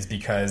to it, is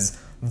because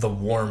the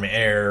warm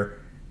air,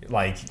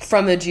 like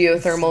from the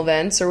geothermal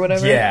vents or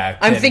whatever. Yeah,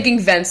 I'm thinking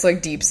vents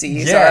like deep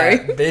sea. Yeah,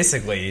 sorry.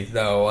 Basically,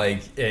 though,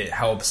 like it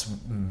helps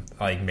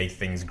like make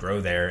things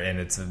grow there, and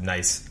it's a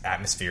nice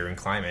atmosphere and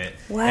climate.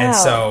 Wow. And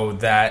so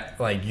that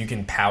like you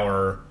can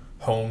power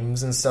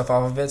homes and stuff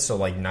off of it. So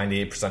like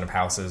 98% of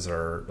houses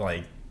are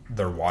like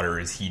their water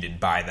is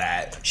heated by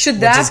that. Should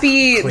that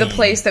be the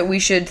place that we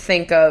should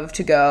think of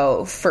to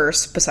go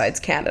first besides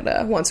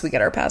Canada once we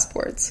get our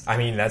passports? I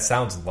mean, that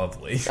sounds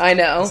lovely. I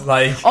know.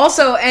 Like,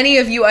 also, any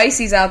of you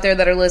ices out there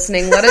that are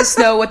listening, let us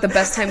know what the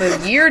best time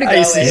of year to go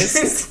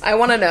is. I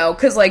want to know,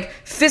 because like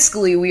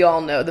fiscally, we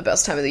all know the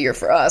best time of the year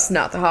for us,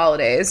 not the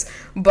holidays.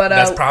 But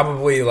that's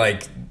probably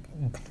like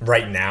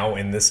right now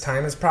in this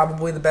time is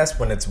probably the best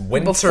when it's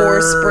winter,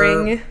 before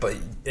spring, but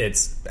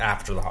it's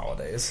after the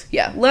holidays.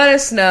 Yeah, let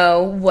us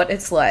know what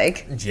it's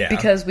like. Yeah,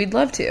 because we'd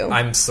love to.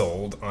 I'm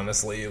sold,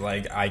 honestly.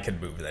 Like, I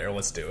could move there.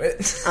 Let's do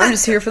it. I'm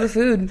just here for the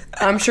food.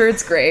 I'm sure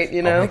it's great.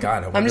 You know. Oh my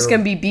God, I'm just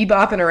gonna be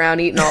bebopping around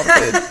eating all the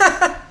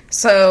food.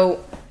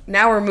 So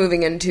now we're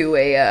moving into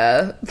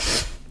a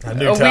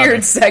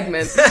weird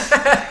segment.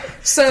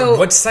 So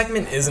what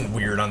segment isn't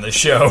weird on this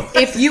show?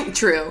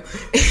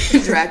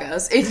 Drag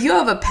us. If you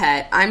have a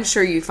pet, I'm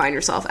sure you find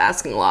yourself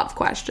asking a lot of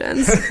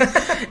questions.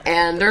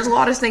 And there's a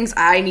lot of things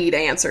I need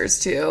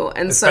answers to.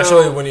 And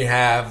especially when you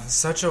have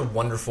such a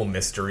wonderful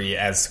mystery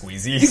as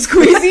Squeezy.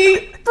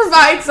 Squeezy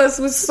provides us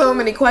with so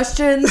many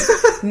questions,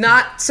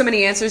 not so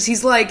many answers.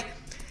 He's like,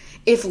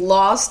 if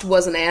Lost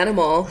was an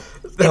animal,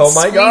 oh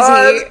my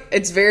God,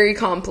 it's very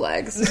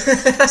complex.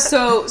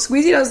 So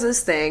Squeezy does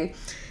this thing,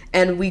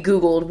 and we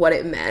Googled what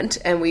it meant,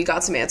 and we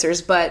got some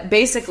answers. But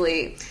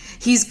basically,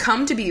 he's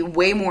come to be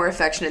way more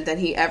affectionate than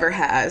he ever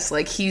has.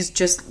 Like, he's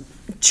just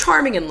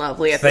charming and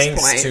lovely at this point.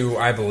 Thanks to,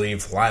 I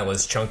believe,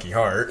 Lila's chunky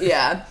heart.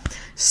 Yeah.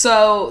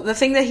 So the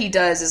thing that he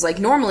does is, like,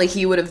 normally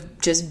he would have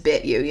just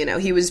bit you, you know.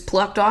 He was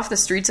plucked off the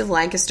streets of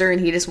Lancaster and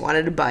he just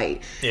wanted to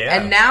bite. Yeah.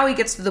 And now he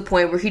gets to the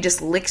point where he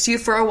just licks you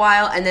for a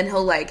while and then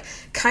he'll, like,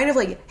 kind of,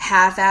 like,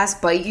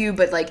 half-ass bite you,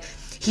 but, like,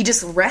 he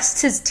just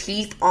rests his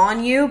teeth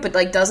on you, but,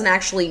 like, doesn't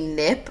actually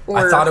nip or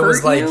hurt you. I thought it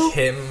was, like,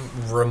 him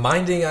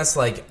reminding us,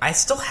 like, I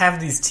still have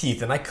these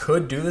teeth, and I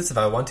could do this if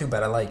I want to,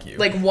 but I like you.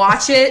 Like,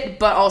 watch it,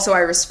 but also I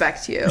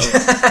respect you.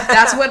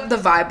 That's what the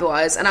vibe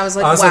was, and I was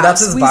like, honestly, wow,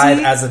 that's his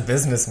vibe as a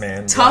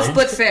businessman. Tough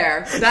but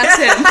fair. That's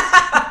him.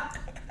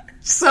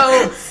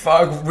 So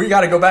fuck, we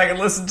gotta go back and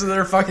listen to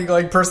their fucking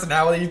like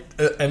personality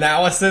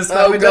analysis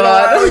that we did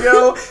God. a while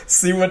ago.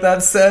 See what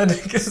that said.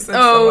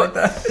 Like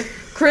that.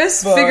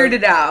 Chris figured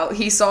it out.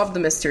 He solved the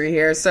mystery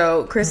here.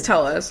 So Chris,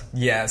 tell us.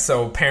 Yeah.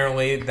 So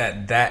apparently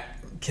that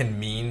can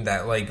mean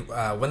that like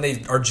when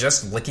they are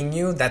just licking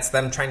you, that's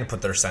them trying to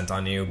put their scent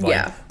on you. Like,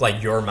 yeah.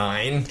 Like your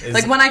mind.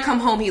 Like when I come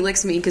home, he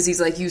licks me because he's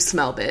like, "You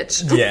smell,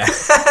 bitch." Yeah.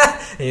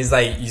 He's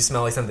like, "You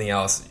smell like something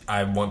else.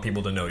 I want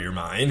people to know you're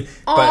mine."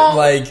 Aww. But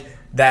like.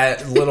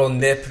 That little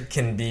nip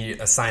can be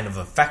a sign of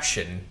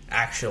affection,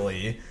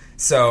 actually.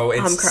 So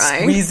it's I'm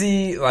crying.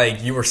 Squeezy,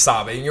 like, you were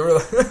sobbing. You were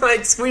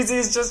like,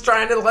 Squeezy's just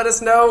trying to let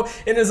us know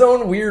in his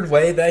own weird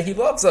way that he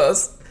loves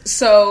us.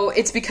 So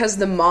it's because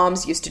the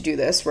moms used to do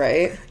this,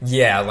 right?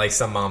 Yeah, like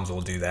some moms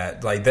will do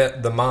that. Like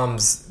the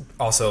moms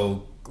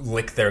also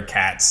lick their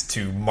cats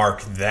to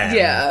mark them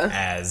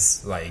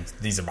as like,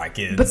 these are my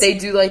kids. But they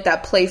do like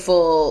that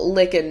playful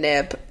lick and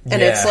nip. And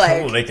it's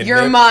like,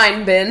 you're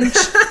mine, binge.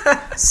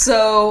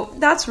 So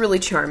that's really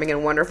charming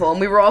and wonderful.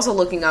 And we were also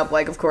looking up,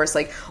 like, of course,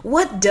 like,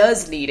 what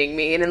does needing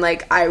mean? And,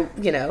 like,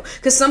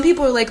 because some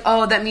people are like,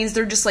 oh, that means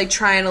they're just, like,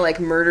 trying to, like,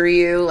 murder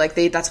you. Like,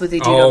 that's what they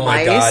do to mice. Oh,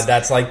 my God.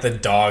 That's like the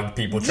dog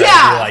people try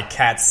to do, like,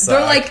 cats suck.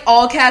 They're like,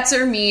 all cats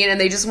are mean,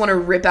 and they just want to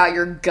rip out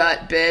your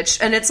gut,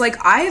 bitch. And it's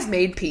like, I have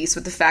made peace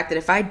with the fact that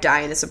if I die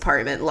in this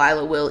apartment,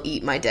 Lila will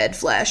eat my dead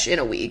flesh in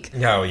a week.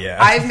 Oh, yeah.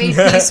 I've made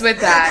peace with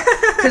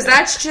that. Because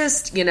that's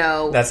just,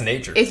 that's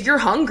nature. If you're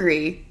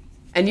hungry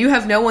and you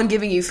have no one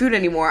giving you food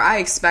anymore, I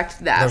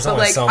expect that. There's but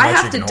only like, so much I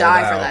have to you can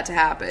die hold for out. that to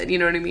happen. You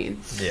know what I mean?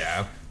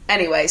 Yeah.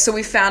 Anyway, so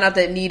we found out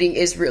that kneading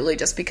is really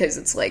just because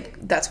it's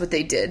like, that's what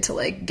they did to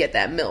like get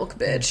that milk,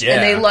 bitch. Yeah,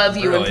 and they love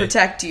you and really.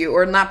 protect you,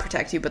 or not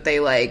protect you, but they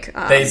like...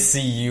 they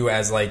see you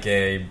as like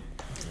a...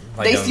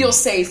 They feel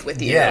safe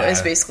with you,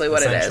 is basically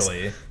what it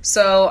is.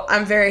 So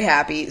I'm very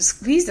happy.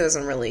 Squeeze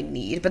doesn't really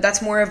need, but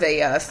that's more of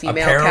a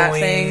female cat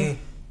thing.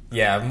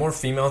 Yeah, more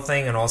female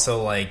thing, and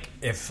also like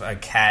if a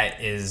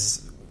cat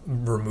is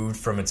removed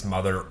from its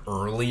mother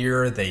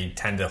earlier, they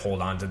tend to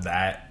hold on to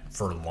that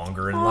for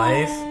longer in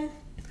life.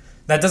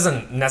 That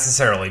doesn't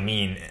necessarily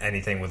mean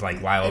anything with like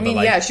Lila. I mean,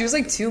 but, like, she was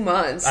like 2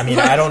 months. I mean,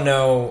 I don't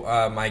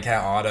know my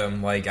cat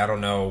Autumn. Like, I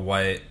don't know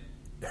what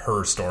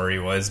her story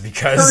was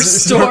because her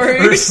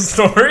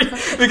story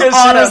because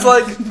Autumn.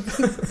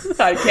 She was like,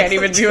 I can't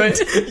even do it.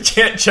 You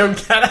can't choke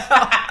that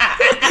out.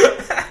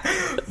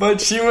 But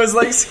she was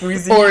like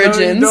Squeezy.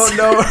 Origins. Don't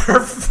know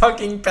her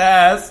fucking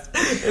past,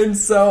 and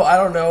so I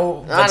don't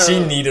know. But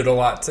she needed a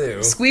lot too.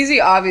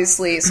 Squeezy,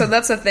 obviously. So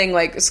that's the thing.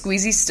 Like,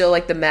 Squeezy's still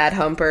like the mad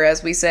humper,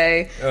 as we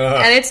say,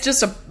 and it's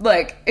just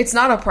it's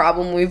not a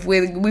problem.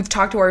 We've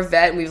talked to our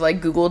vet and we've like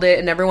Googled it,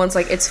 and everyone's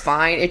like, it's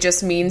fine. It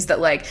just means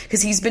that like,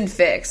 because he's been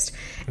fixed.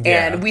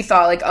 And we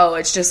thought, like, oh,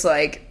 it's just,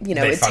 like,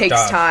 it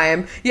takes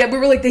time. Yeah, we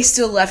were like, they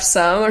still left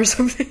some or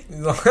something.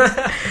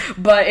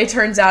 But it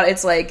turns out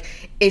it's, like,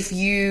 if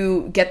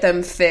you get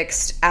them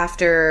fixed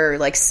after,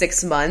 like,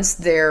 6 months,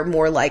 they're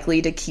more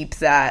likely to keep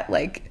that,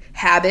 like,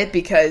 habit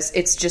because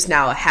it's just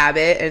now a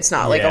habit and it's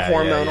not, like, a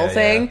hormonal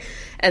thing. Yeah.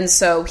 And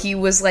so he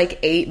was, like,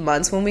 8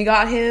 months when we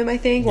got him, I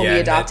think, when we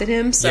adopted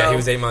him. So he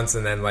was 8 months,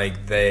 and then,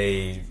 like,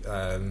 they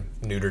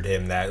neutered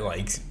him that,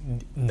 like,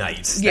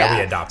 night that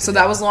we adopted him. So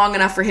that was long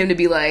enough for him to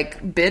be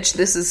like, bitch,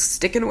 this is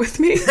sticking with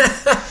me.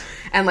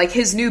 And, like,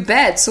 his new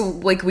bed, so,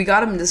 like, we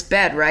got him this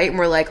bed, right? And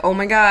we're like, oh,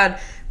 my God,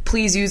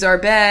 please use our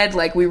bed.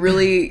 Like, we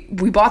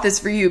bought this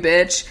for you,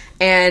 bitch.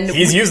 And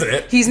he's using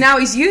it. He's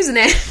using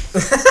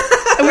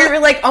it. And we were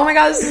like, oh, my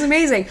God, this is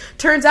amazing.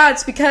 Turns out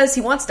it's because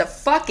he wants to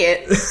fuck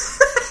it.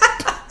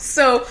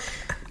 So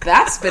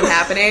that's been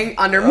happening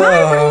under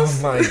my roof.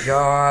 Oh my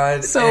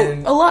God. So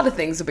a lot of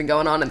things have been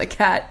going on in the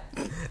cat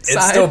side.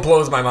 It still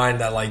blows my mind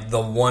that like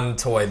the one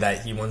toy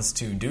that he wants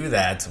to do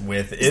that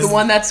with is the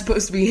one that's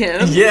supposed to be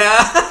him.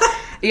 Yeah.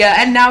 Yeah,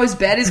 and now his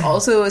bed is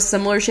also a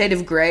similar shade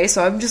of gray,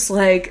 so I'm just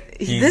like,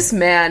 this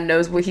man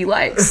knows what he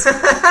likes.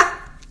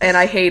 And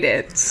I hate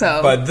it, so...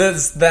 But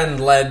this then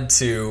led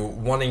to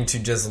wanting to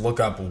just look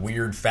up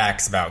weird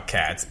facts about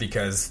cats,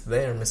 because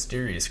they are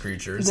mysterious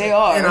creatures. They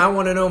are. And I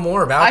want to know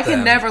more about them. I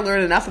can never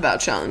learn enough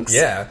about chunks.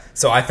 Yeah.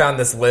 So I found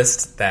this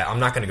list that... I'm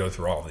not going to go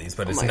through all of these,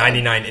 but it's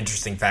 99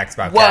 interesting facts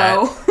about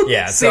cats. Whoa.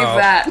 Yeah, Save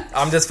that.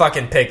 I'm just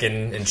fucking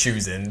picking and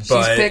choosing.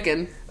 She's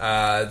picking.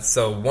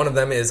 So one of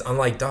them is,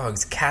 unlike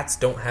dogs, cats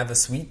don't have a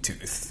sweet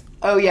tooth.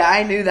 Oh, yeah,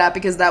 I knew that,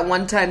 because that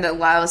one time that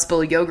Lila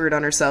spilled yogurt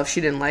on herself, she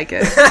didn't like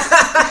it.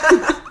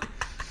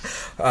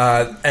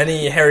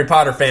 Any Harry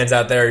Potter fans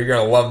out there, you're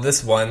going to love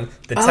this one.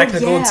 The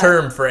technical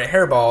term for a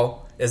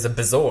hairball is a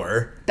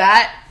bezoar.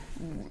 That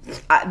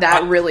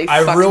really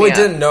fucked me up. I really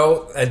didn't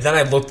know, and then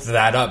I looked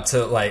that up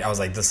to, like, I was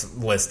like, this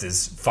list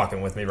is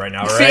fucking with me right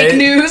now, right? Fake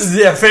news?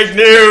 Yeah, fake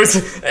news!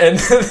 And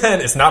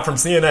then it's not from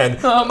CNN.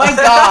 Oh my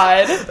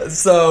God.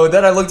 So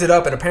then I looked it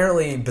up, and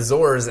apparently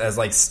bezoars, as,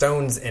 like,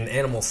 stones in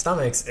animal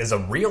stomachs, is a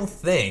real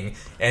thing,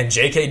 and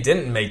JK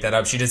didn't make that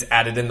up. She just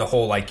added in the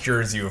whole, like,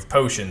 cures you of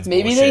potions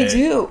Maybe bullshit. they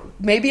do.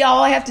 Maybe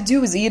all I have to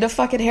do is eat a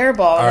fucking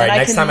hairball. Alright,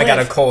 next time I got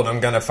a cold, I'm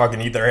gonna fucking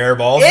eat their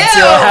hairballs Ew! and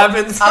see what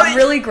happens. I'm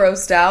really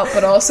grossed out,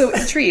 but also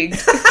intrigued.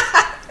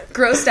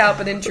 Grossed out,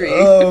 but intrigued.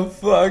 Oh,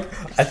 fuck.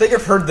 I think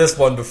I've heard this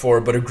one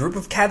before, but a group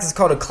of cats is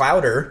called a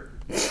clouder.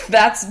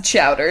 That's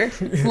chowder.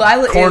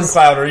 Lila Corn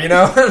clouder, you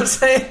know what I'm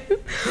saying?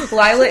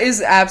 Lila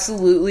is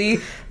absolutely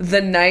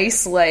the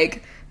nice,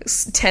 like,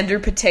 tender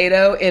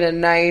potato in a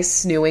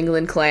nice New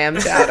England clam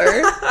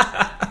chowder.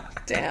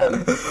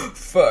 Damn.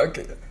 Fuck.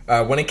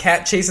 When a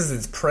cat chases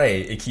its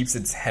prey, it keeps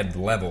its head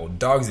level.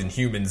 Dogs and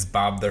humans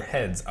bob their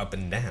heads up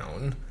and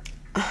down.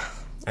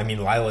 I mean,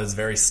 Lila is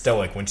very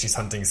stoic when she's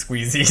hunting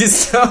Squeezy,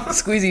 so...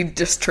 Squeezy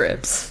just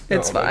trips.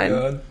 It's fine.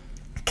 God.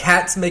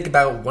 Cats make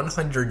about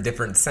 100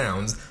 different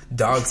sounds.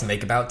 Dogs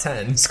make about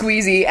 10.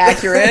 Squeezy,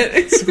 accurate.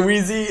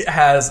 Squeezy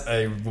has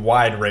a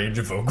wide range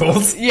of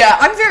vocals. Yeah,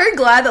 I'm very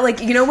glad that,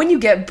 like, you know, when you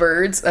get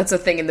birds, that's a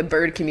thing in the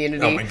bird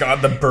community. Oh my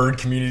god, the bird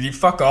community,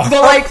 fuck off.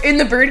 But, like, in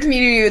the bird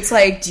community, it's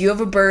like, do you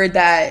have a bird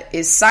that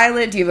is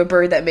silent? Do you have a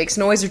bird that makes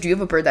noise? Or do you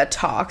have a bird that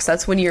talks?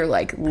 That's when you're,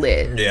 like,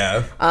 lit.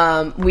 Yeah.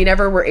 We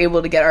never were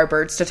able to get our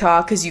birds to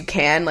talk, because you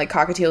can, like,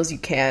 cockatiels, you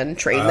can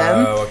train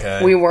them. Oh,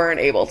 okay. We weren't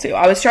able to.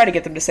 I was trying to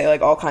get them to say,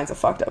 like, all kinds of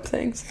fucked up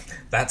things.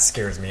 That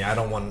scares me. I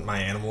don't want my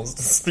animals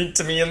to speak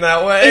to me in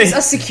that way. It's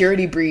a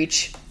security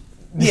breach,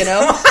 you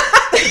know?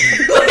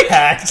 Like,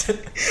 hacked.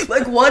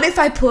 Like, what if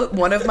I put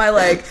one of my,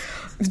 like,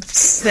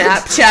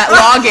 Snapchat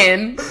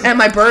login and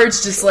my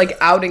bird's just, like,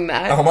 outing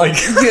that? Oh my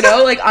god. You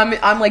know? Like,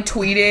 I'm like,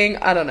 tweeting,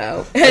 I don't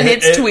know. And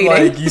it's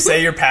tweeting. Like, you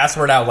say your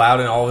password out loud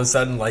and all of a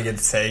sudden, like,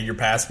 it's saying your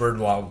password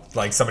while,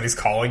 like, somebody's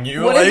calling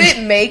you. What like, if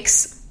it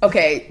makes...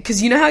 Okay,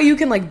 because you know how you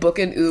can, like, book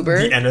an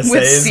Uber the NSA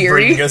with is Siri?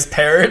 bringing us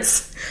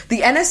parrots?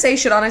 The NSA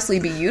should honestly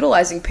be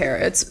utilizing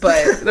parrots,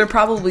 but they're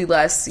probably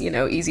less, you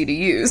know, easy to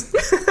use.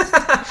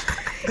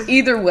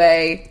 Either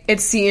way, it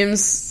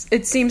seems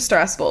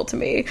stressful to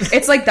me.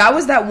 It's like that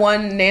was that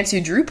one Nancy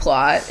Drew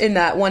plot in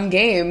that one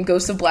game,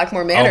 Ghost of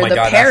Blackmore Manor. Oh my the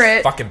god,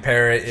 parrot, that fucking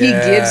parrot. Yeah. He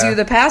gives you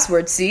the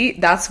password. See,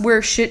 that's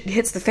where shit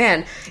hits the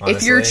fan. Honestly.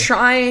 If you're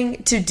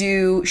trying to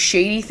do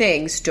shady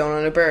things, don't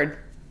own a bird.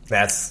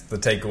 That's the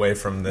takeaway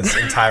from this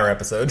entire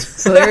episode.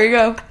 So there you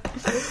go.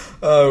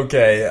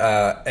 Okay,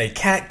 a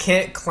cat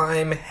can't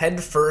climb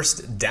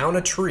headfirst down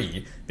a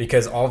tree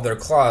because all of their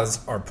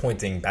claws are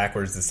pointing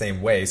backwards the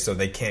same way, so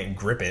they can't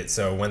grip it.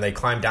 So when they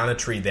climb down a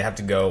tree, they have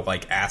to go,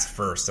 like, ass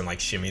first and, like,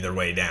 shimmy their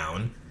way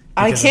down.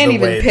 I can't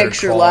even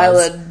picture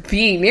Lila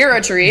being near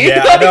a tree.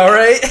 Yeah, I know,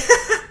 right?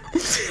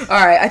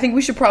 Alright, I think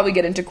we should probably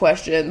get into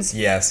questions.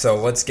 Yeah, so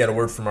let's get a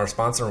word from our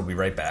sponsor and we'll be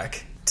right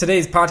back.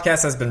 Today's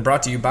podcast has been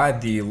brought to you by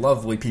the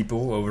lovely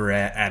people over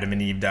at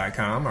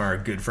adamandeve.com, our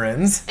good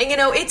friends. And you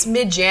know, it's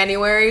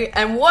mid-January,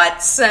 and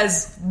what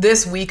says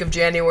this week of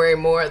January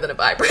more than a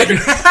vibrator?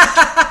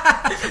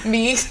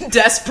 Me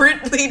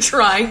desperately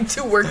trying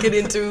to work it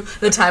into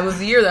the time of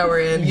the year that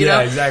we're in, you know?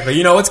 Exactly.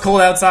 You know, it's cold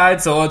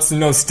outside, so let's,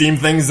 steam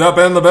things up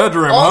in the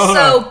bedroom.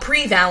 Also,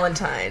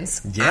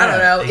 pre-Valentine's. Yeah, I don't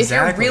know. exactly. If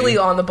you're really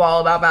on the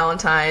ball about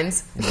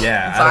Valentine's,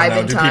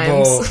 vibing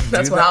times,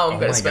 that's how I'm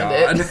going to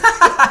spend it.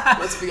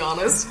 Let's be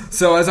honest.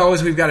 So, as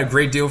always, we've got a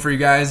great deal for you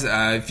guys.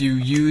 If you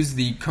use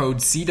the code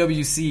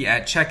CWC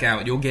at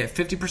checkout, you'll get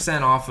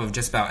 50% off of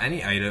just about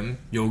any item.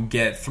 You'll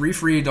get 3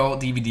 free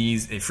adult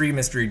DVDs, a free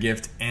mystery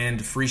gift,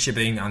 and free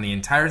shipping on the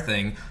entire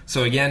thing.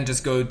 So, again,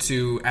 just go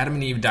to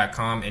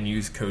adamandeve.com and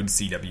use code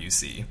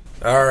CWC.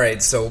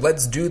 Alright, so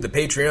let's do the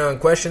Patreon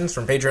questions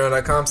from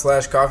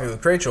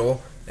patreon.com/coffeewithrachel.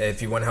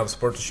 If you want to help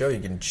support the show, you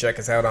can check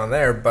us out on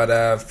there.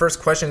 But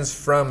first question's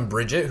from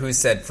Bridget, who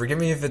said, forgive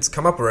me if it's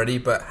come up already,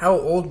 but how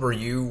old were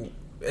you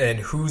and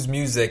whose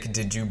music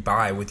did you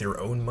buy with your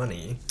own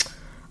money?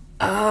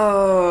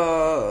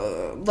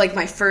 Oh, like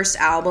my first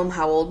album,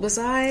 how old was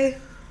I?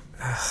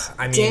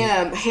 I mean...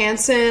 Damn,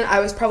 Hanson,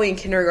 I was probably in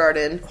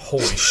kindergarten.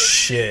 Holy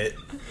shit.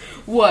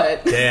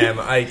 What? Damn,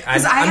 I'm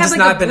just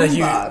not been a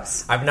huge...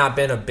 I've not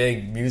been a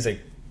big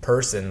music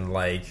person,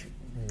 like...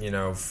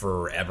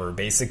 forever,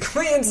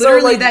 basically. And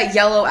literally, that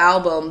yellow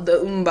album,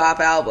 the Bop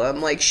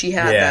album, like, she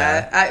had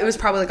that. It was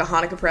probably like a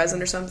Hanukkah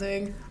present or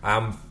something.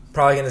 I'm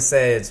probably going to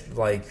say it's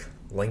like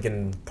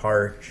Linkin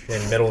Park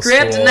in middle school.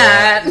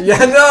 Kryptonite.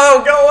 Yeah,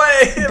 no, go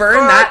away.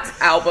 Burn that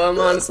album,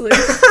 honestly.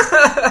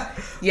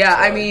 Yeah,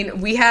 I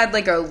mean, we had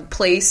like a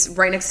place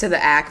right next to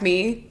the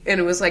Acme, and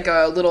it was like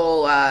a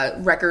little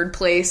record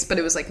place, but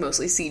it was like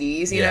mostly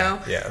CDs, you know?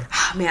 Yeah.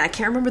 Man, I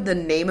can't remember the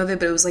name of it,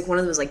 but it was like one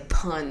of those like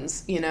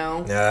puns, you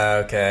know?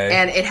 Okay.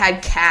 And it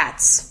had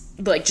cats,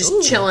 like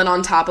just chilling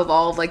on top of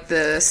all of like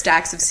the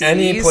stacks of CDs.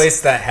 Any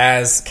place that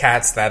has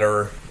cats that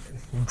are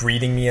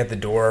greeting me at the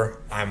door,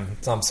 I'm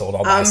sold.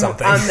 I'll buy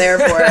something. I'm there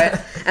for it.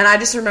 And I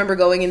just remember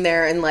going in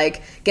there and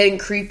like getting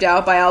creeped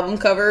out by album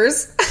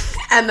covers.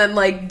 And then,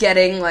 like,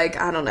 getting, like,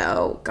 I don't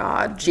know,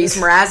 God,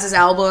 Jason Mraz's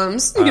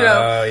albums, you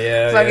know? Oh,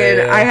 yeah,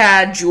 fucking, I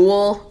had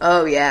Jewel.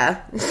 Oh,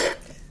 yeah.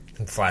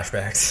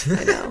 Flashbacks.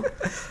 I know.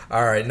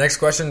 All right, next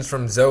question is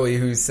from Zoe,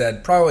 who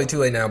said, probably too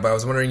late now, but I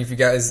was wondering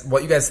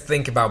what you guys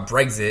think about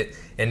Brexit,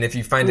 and if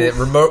you find it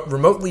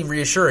remotely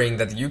reassuring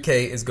that the UK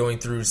is going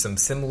through some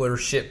similar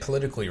shit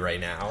politically right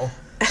now.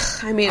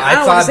 I mean, I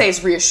don't want to say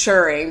it's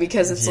reassuring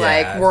because it's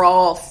like we're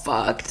all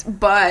fucked,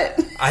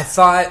 but I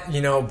thought,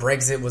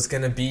 Brexit was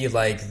going to be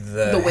like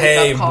the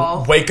wake up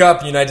call. Wake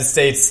up, United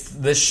States,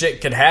 this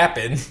shit could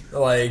happen.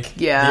 Like,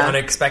 the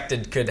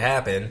unexpected could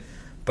happen.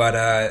 But,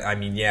 I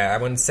mean, I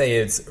wouldn't say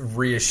it's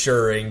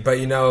reassuring, but,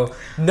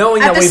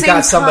 knowing that we've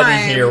got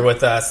somebody here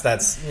with us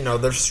that's,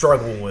 they're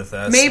struggling with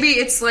us. Maybe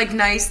it's, like,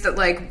 nice that,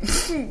 like,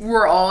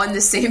 we're all in the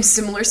same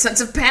similar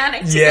sense of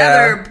panic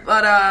together,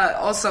 but,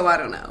 also, I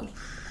don't know.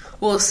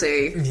 We'll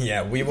see.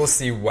 Yeah, we will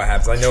see what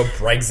happens. I know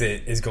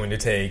Brexit is going to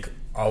take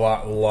a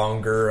lot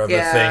longer of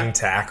a thing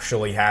to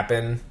actually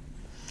happen.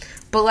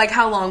 But, like,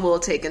 how long will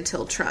it take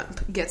until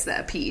Trump gets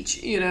that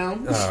peach, you know?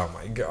 Oh,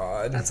 my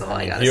God. That's all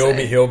I gotta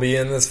say. He'll be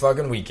in this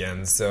fucking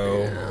weekend, so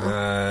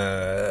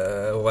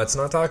let's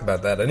not talk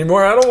about that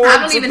anymore. I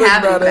don't even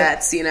have any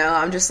bets, you know?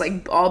 I'm just,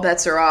 like, all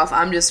bets are off.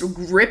 I'm just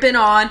ripping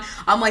on.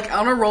 I'm, like,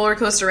 on a roller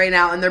coaster right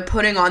now, and they're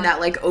putting on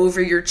that, like,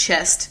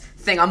 over-your-chest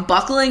thing. I'm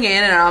buckling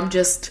in, and I'm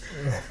just...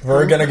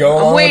 We're gonna go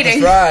along with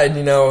this ride.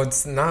 You know,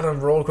 it's not a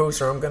roller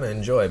coaster I'm gonna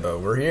enjoy, but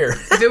we're here.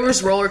 If it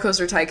was Roller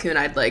Coaster Tycoon,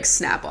 I'd, like,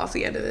 snap off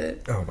the end of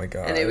it. Oh, my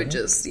God. And it would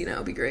just, you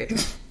know, be great.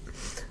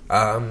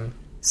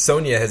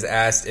 Sonia has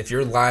asked, if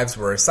your lives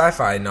were a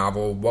sci-fi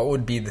novel, what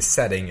would be the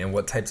setting and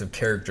what types of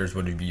characters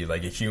would it be?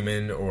 Like a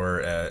human or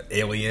an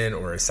alien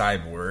or a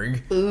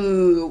cyborg?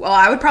 Ooh, well,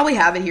 I would probably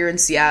have it here in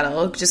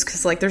Seattle just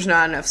because, like, there's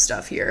not enough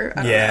stuff here.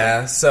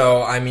 Yeah,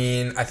 so, I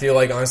mean, I feel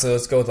like, honestly,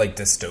 let's go with, like,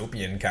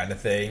 dystopian kind of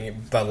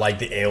thing. But, like,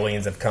 the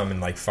aliens have come and,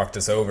 like, fucked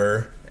us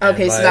over.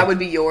 Okay, and, so that would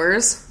be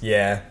yours?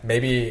 Yeah,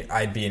 maybe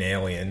I'd be an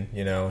alien,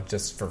 you know,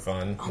 just for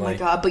fun. Oh my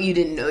God, but you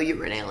didn't know you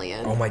were an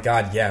alien. Oh my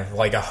God, yeah,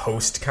 like a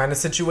host kind of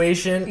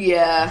situation.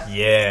 Yeah.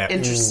 Yeah.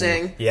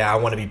 Interesting. Ooh. Yeah, I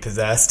want to be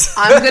possessed.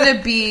 I'm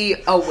gonna be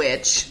a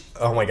witch.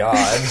 Oh my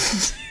God.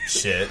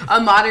 Shit.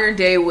 A modern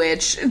day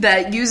witch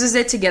that uses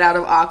it to get out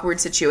of awkward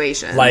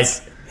situations. Like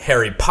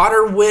Harry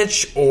Potter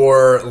witch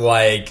or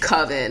like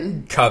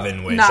Coven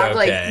witch. Not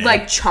okay.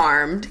 like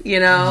Charmed, you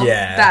know?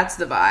 Yeah. That's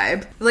the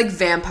vibe. Like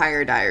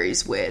Vampire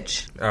Diaries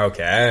witch.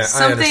 Okay, I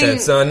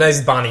understand. So a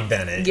nice Bonnie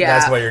Bennett. Yeah.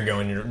 That's what you're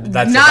going.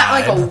 That's not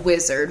your vibe. like a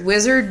wizard.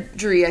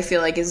 Wizardry, I feel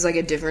like, is like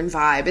a different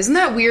vibe. Isn't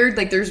that weird?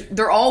 Like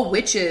they're all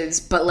witches,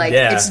 but like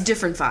it's a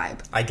different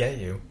vibe. I get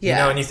you. Yeah.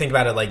 You know, and you think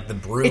about it, like the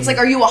broom. It's like,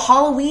 are you a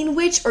Halloween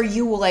witch or are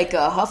you like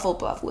a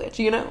Hufflepuff witch?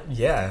 You know?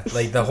 Yeah,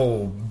 like the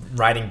whole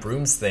riding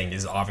brooms thing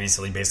is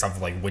obviously based off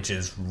of like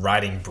witches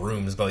riding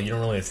brooms, but you don't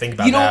really think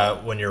about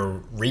that when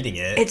you're reading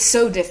it. It's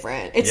so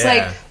different. It's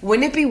like,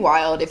 wouldn't it be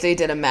wild if they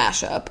did a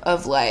mashup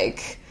of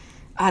like,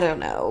 I don't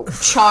know,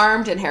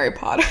 Charmed and Harry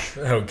Potter?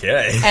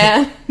 Okay.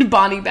 And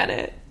Bonnie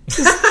Bennett.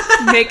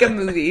 Just make a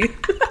movie.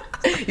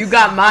 You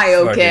got my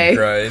okay.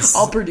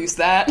 I'll produce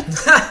that.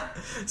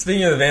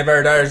 Speaking of the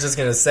Vampire Diaries, I was just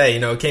gonna say, you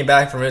know, it came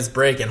back from its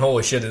break, and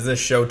holy shit, is this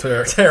show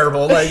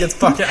terrible? Like, it's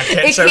fucking. I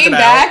can't it came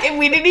back, and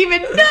we didn't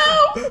even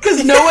know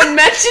because no one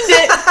mentioned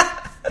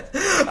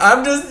it.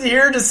 I'm just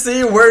here to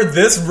see where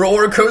this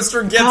roller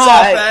coaster gets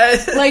off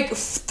at. Like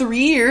 3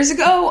 years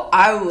ago,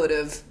 I would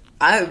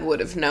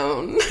have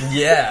known.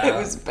 Yeah, it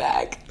was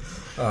back.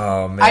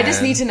 Oh man! I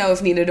just need to know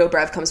if Nina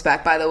Dobrev comes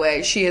back. By the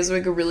way, she is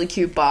like a really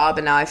cute bob,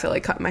 and now I feel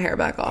like cutting my hair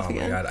back off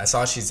again. Oh my God! I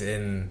saw she's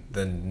in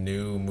the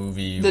new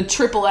movie, the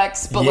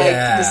XXX, but like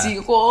the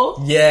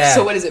sequel. Yeah.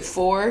 So what is it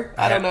 4?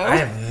 I don't know. I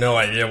have no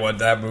idea what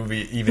that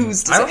movie even.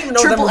 I don't even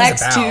know what that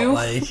movie's about.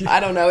 Like, I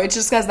don't know. It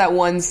just has that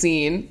one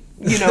scene.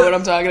 You know what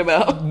I'm talking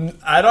about?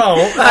 I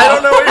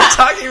don't know what you're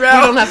talking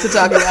about. We don't have to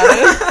talk about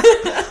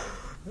it.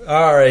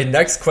 All right.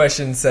 Next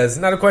question says,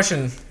 not a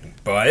question.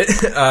 But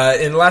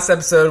in the last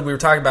episode, we were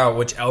talking about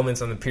which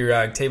elements on the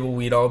periodic table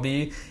we'd all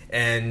be,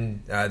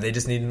 and they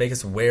just need to make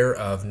us aware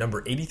of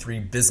number 83,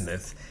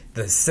 bismuth.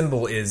 The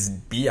symbol is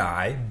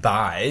Bi.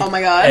 Oh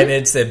my God. And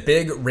it's a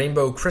big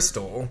rainbow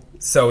crystal.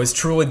 So it's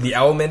truly the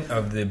element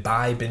of the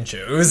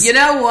bi-benchos. You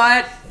know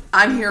what?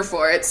 I'm here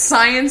for it.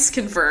 Science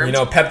confirmed. You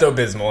know,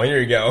 Pepto-Bismol. Here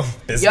you go.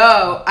 Bismuth.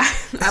 Yo,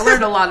 I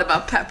learned a lot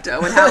about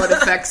Pepto and how it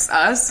affects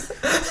us.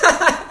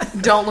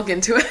 Don't look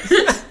into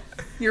it.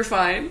 You're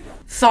fine.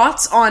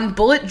 Thoughts on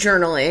bullet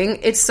journaling.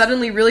 It's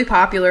suddenly really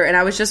popular, and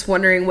I was just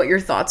wondering what your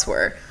thoughts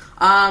were.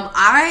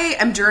 I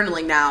am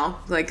journaling now.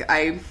 Like,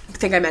 I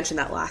think I mentioned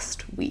that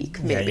last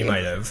week, maybe. Yeah, you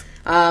might have.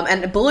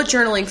 And bullet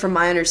journaling, from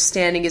my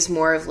understanding, is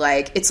more of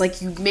like, it's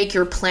like you make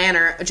your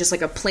planner just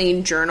like a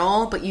plain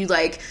journal, but you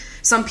like,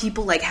 some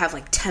people like have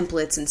like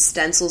templates and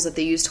stencils that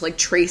they use to like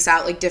trace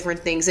out like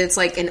different things. It's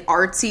like an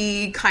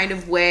artsy kind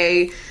of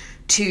way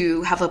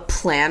to have a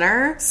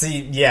planner.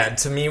 See, yeah,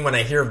 to me, when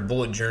I hear of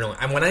bullet journaling,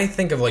 and when I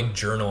think of like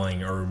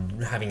journaling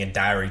or having a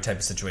diary type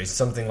of situation,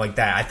 something like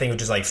that, I think of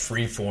just like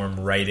free form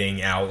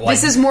writing out. Like,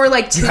 this is more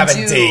like to have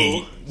do, a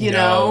date, you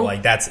know,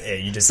 like that's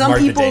it. You just some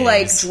mark people the days.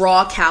 like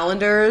draw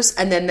calendars,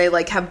 and then they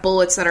like have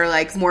bullets that are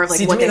like more of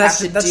like what they have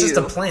to do. That's just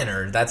a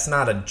planner. That's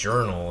not a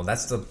journal.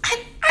 That's the.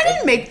 I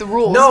didn't make the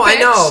rules. No, bitch. I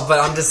know, but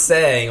I'm just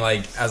saying,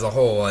 like as a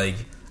whole, like.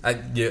 I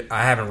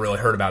haven't really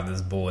heard about this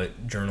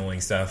bullet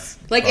journaling stuff.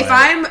 Like, if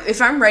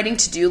I'm writing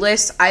to-do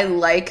lists, I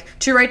like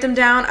to write them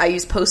down. I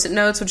use Post-it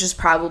notes, which is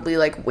probably,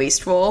 like,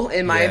 wasteful,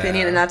 in my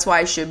opinion, and that's why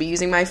I should be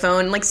using my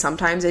phone. Like,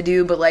 sometimes I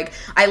do, but, like,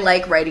 I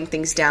like writing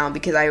things down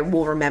because I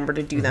will remember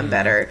to do them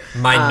better.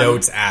 My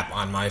notes app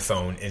on my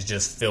phone is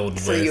just filled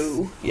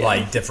with,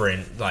 like,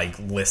 different, like,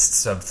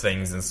 lists of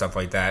things and stuff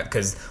like that.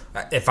 Because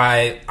if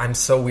I'm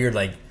so weird,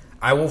 like,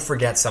 I will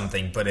forget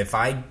something, but if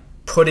I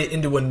put it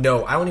into a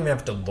note, I don't even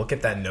have to look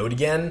at that note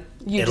again.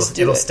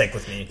 It'll stick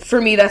with me.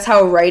 For me, that's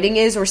how writing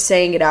is, or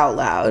saying it out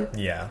loud.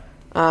 Yeah.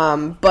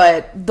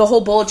 But the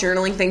whole bullet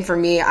journaling thing for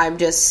me, I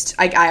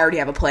already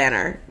have a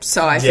planner,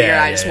 so I figure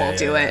I just won't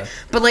do it.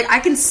 But like, I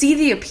can see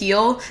the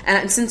appeal,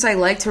 and since I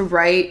like to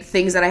write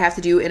things that I have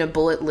to do in a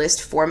bullet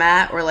list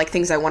format, or like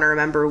things I want to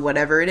remember,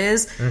 whatever it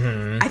is,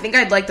 I think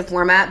I'd like the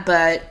format,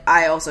 but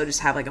I also just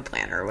have like a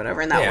planner or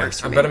whatever, and that works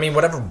for me. But I mean,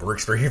 whatever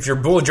works for you. If you're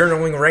bullet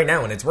journaling right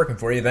now and it's working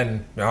for you,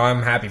 then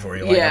I'm happy for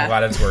you. Like, I'm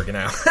glad it's working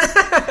out.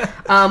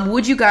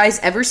 Would you guys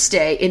ever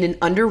stay in an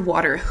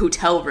underwater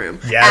hotel room?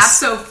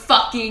 Yes.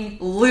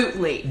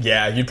 Abso-fucking-lutely.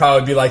 Yeah, you'd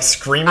probably be like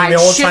screaming the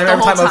whole time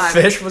every time a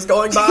fish was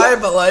going by,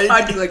 but like...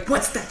 I'd be like,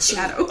 what's that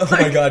shadow? Oh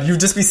my god, you'd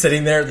just be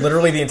sitting there,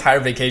 literally the entire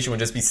vacation would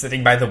just be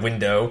sitting by the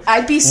window.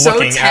 I'd be so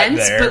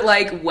tense, but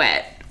like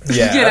wet.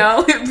 Yeah. You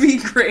know, it'd be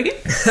great.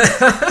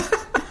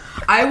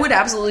 I would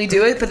absolutely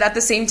do it, but at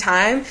the same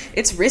time,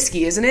 it's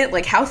risky, isn't it?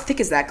 Like, how thick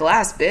is that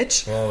glass,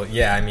 bitch? Well,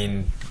 yeah, I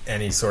mean...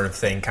 any sort of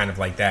thing kind of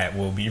like that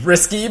will be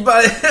risky,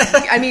 but...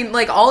 I mean,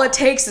 like, all it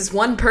takes is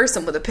one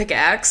person with a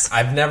pickaxe.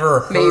 I've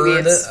never heard Maybe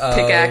it's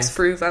pickaxe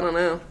proof, I don't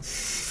know.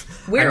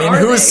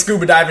 Who's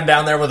scuba diving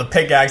down there with a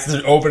pickaxe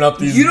to open up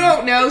these... You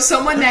don't know.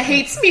 Someone that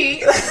hates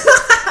me.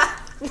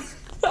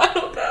 I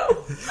don't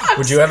know.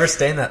 Would you ever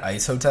stay in that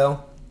ice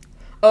hotel?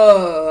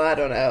 Oh, I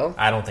don't know.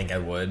 I don't think I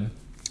would.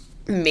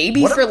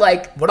 Maybe for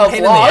like what a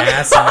pain vlog. in the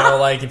ass, you know,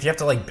 like if you have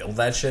to like build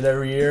that shit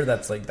every year,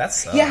 that's like that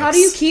sucks. Yeah, how do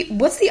you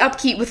what's the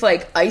upkeep with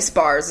like ice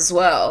bars as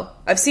well?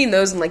 I've seen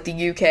those in like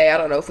the UK. I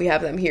don't know if we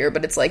have them here,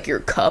 but it's like your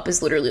cup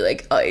is literally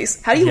like ice.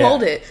 How do you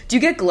hold it? Do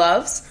you get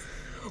gloves?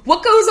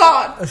 What goes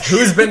on?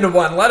 Who's been to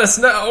one? Let us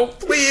know,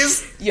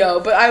 please. Yo,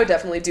 but I would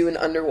definitely do an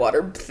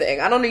underwater thing.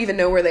 I don't even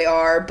know where they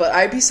are, but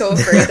I'd be so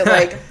afraid that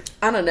like,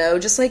 I don't know,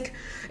 just like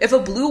if a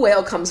blue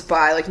whale comes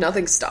by, like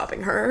nothing's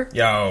stopping her.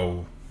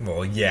 Yo.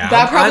 Well, yeah.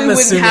 That probably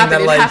wouldn't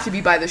happen. It'd have to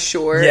be by the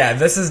shore. Yeah,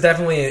 this is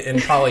definitely in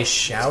probably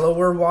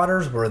shallower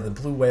waters where the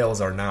blue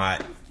whales are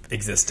not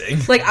existing.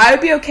 Like, I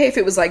would be okay if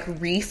it was, like,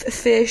 reef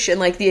fish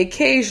and, like, the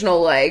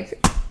occasional, like,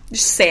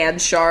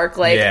 sand shark.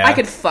 Like, I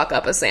could fuck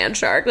up a sand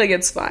shark. Like,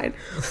 it's fine.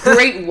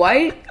 Great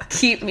white,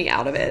 keep me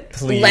out of it.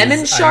 Please,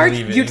 lemon shark,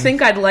 you'd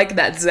think I'd like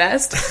that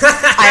zest.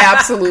 I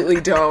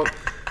absolutely don't.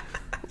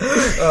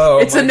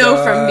 It's a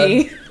no from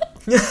me.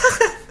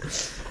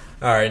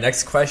 All right,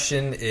 next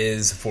question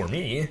is for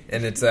me,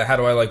 and it's how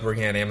do I like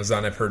working at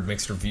Amazon? I've heard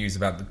mixed reviews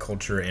about the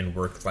culture and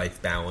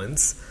work-life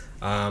balance.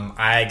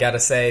 I gotta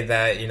say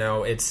that, you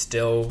know, it's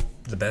still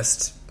the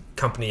best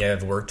company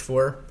I've worked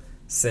for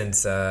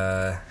since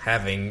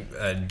having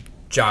a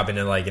job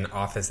in like an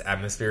office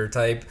atmosphere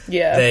type.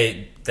 Yeah.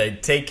 They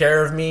take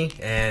care of me,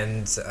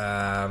 and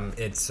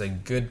it's a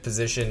good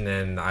position,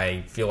 and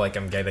I feel like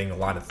I'm getting a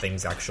lot of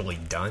things actually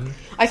done.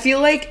 I feel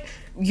like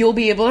you'll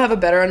be able to have a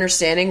better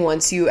understanding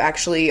once you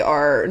actually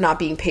are not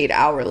being paid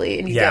hourly.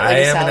 And you get, like, I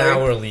am salary. an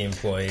hourly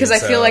employee. Because I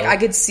feel like I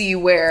could see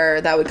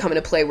where that would come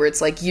into play, where it's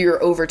like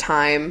your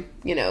overtime,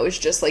 you know, is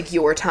just like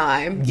your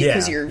time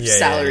because you're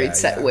salaried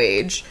set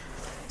wage.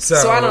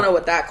 So I don't know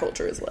what that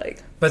culture is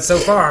like. But so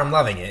far, I'm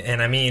loving it.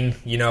 And I mean,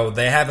 you know,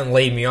 they haven't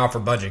laid me off for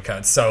budget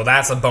cuts, so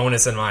that's a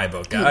bonus in my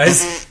book,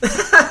 guys.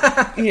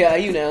 Yeah,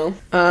 you know.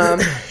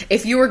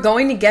 If you were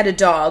going to get a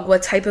dog,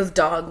 what type of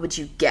dog would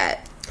you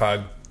get?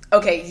 Pug.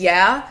 Okay,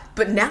 yeah,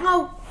 but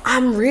now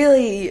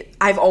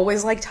I've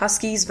always liked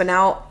huskies, but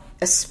now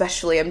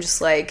especially I'm just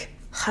like,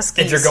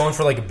 huskies. If you're going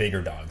for like a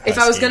bigger dog. If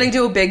I was going to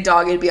do a big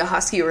dog, it'd be a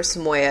husky or a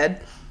Samoyed.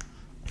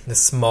 The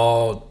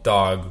small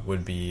dog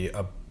would be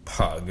a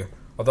pug.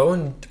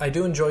 Although I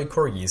do enjoy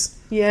corgis.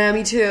 Yeah,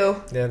 me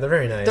too. Yeah, they're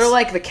very nice. They're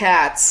like the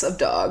cats of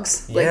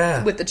dogs.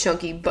 Like, with the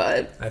chunky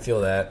butt. I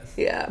feel that.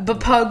 Yeah, but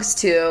pugs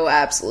too,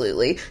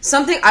 absolutely.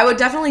 Something I would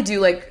definitely do,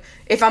 like,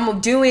 if I'm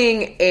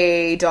doing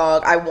a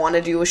dog, I want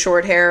to do a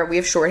short hair. We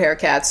have short hair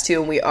cats too,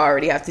 and we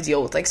already have to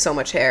deal with like so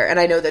much hair. And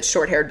I know that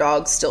short hair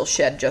dogs still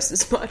shed just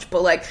as much,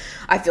 but like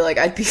I feel like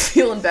I'd be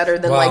feeling better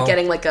than like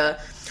getting like a.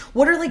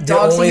 What are like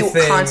dogs that you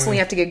constantly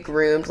have to get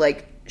groomed?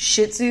 Like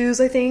Shih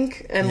Tzus, I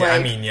think. And yeah, like,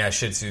 I mean, yeah,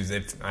 Shih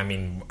Tzus.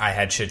 I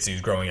had Shih Tzus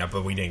growing up,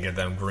 but we didn't get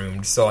them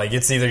groomed. So like,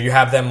 it's either you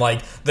have them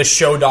like the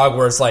show dog,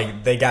 where it's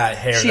like they got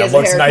hair that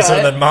looks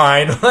nicer than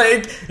mine,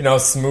 like, you know,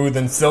 smooth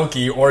and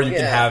silky, or you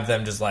can have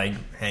them just like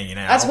hanging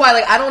out. That's why,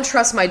 like, I don't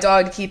trust my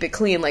dog to keep it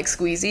clean like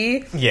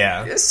Squeezy.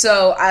 Yeah.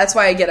 So that's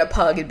why I get a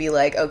pug and be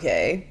like,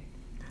 okay,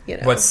 you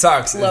know. What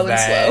sucks is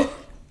that slow.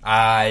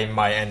 I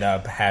might end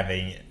up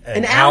having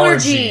an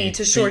allergy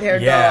to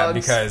short-haired dogs. Yeah,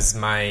 because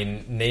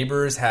my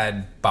neighbors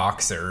had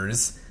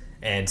boxers,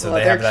 and so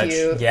they have that.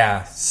 Cute.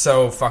 Yeah,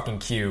 so fucking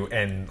cute,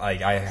 and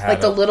like I have like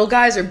the little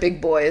guys or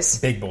big boys.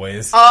 Big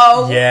boys.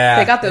 Oh, yeah,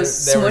 they got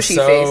those they smushy were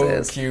so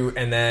faces. Cute.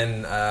 And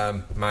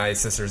then my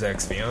sister's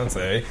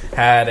ex-fiance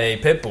had a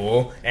pit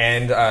bull,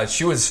 and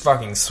she was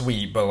fucking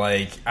sweet, but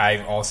like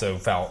I also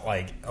felt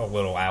like a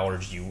little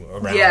allergy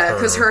around her. Yeah,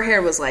 because her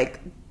hair was like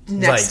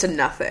next to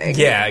nothing.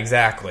 Yeah,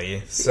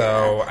 exactly.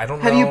 So I don't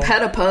know. Have you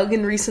pet a pug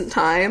in recent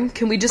time?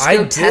 Can we just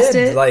go test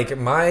it? Like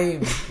my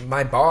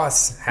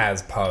boss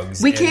has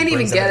pugs. We can't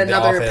even get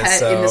another office,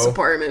 pet in this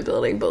apartment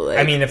building, but like,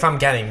 I mean, if I'm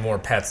getting more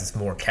pets, it's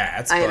more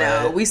cats. I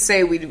know. We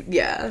say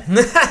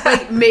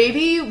like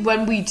maybe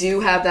when we do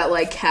have that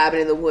like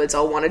cabin in the woods,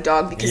 I'll want a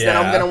dog because then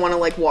I'm gonna want to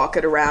like walk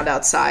it around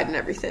outside and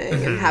everything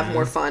and have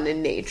more fun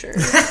in nature.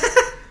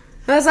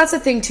 That's the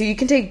thing too. You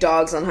can take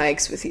dogs on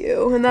hikes with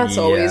you, and that's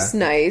always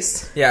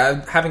nice.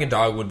 Yeah, having a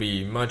dog would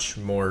be much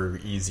more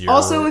easier.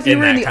 Also, if you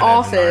were in the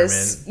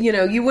office,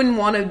 you wouldn't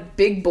want a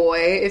big boy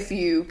if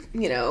you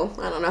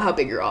I don't know how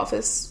big your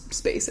office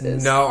space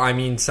is. No, I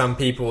mean, some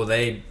people,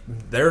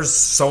 there's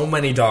so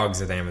many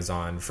dogs at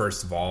Amazon,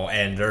 first of all,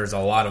 and there's a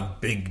lot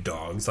of big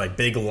dogs, like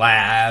big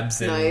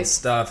labs and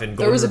stuff, and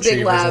golden retrievers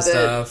and stuff. There was a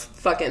big lab at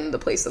fucking the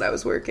place that I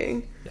was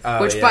working.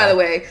 Which, by the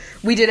way,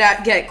 we did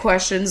get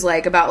questions,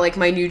 like, about, like,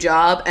 my new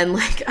job, and,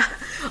 like,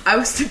 I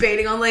was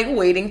debating on, like,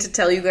 waiting to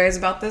tell you guys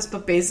about this,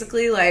 but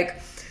basically, like,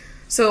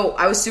 so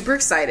I was super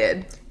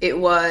excited. It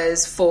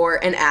was for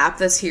an app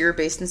that's here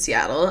based in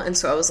Seattle, and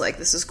so I was like,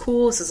 this is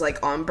cool, this is,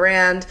 like, on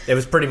brand. It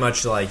was pretty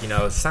much, like,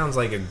 it sounds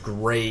like a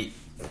great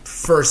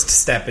first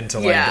step into,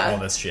 like, all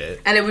this shit.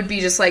 And it would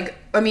be just, like,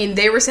 I mean,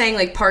 they were saying,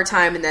 like,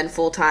 part-time and then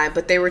full-time,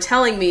 but they were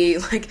telling me,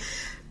 like,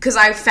 because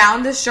I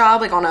found this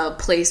job, like, on a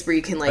place where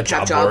you can, like,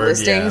 have job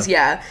listings.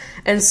 Yeah.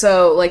 And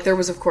so, like, there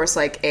was, of course,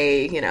 like,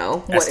 a,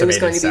 what it was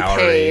going to be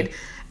paid.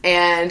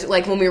 And,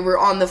 like, when we were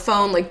on the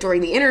phone, like,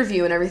 during the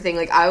interview and everything,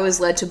 like, I was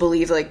led to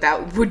believe, like,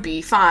 that would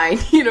be fine.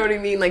 You know what I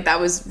mean? Like, that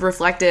was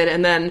reflected.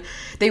 And then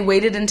they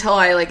waited until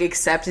I, like,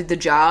 accepted the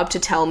job to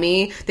tell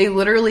me. They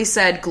literally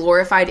said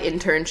glorified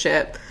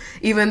internship,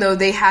 even though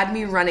they had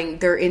me running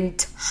their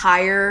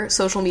entire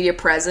social media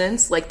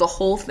presence, like, the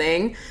whole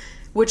thing.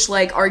 Which,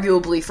 like,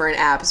 arguably for an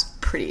app is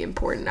pretty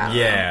important. I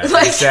don't know.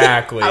 Like,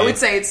 exactly. I would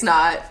say it's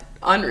not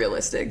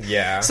unrealistic.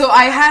 Yeah. So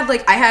I had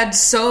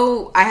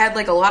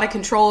a lot of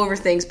control over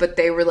things, but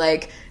they were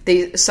like,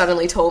 they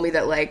suddenly told me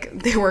that,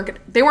 like, they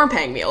weren't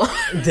paying me a lot.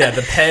 Yeah,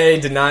 the pay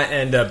did not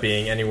end up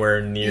being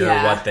anywhere near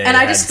what they and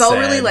I just felt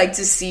really, like,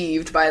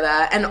 deceived by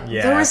that. And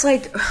there was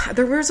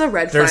a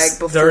red flag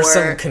before. There were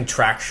some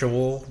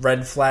contractual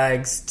red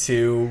flags,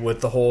 too,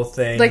 with the whole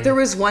thing. Like, there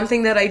was one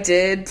thing that I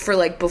did for,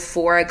 like,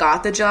 before I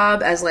got the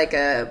job as, like,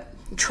 a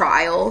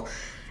trial.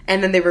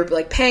 And then they were,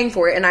 like, paying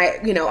for it. And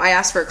I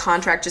asked for a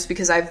contract just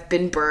because I've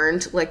been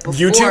burned, like, before.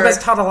 YouTube has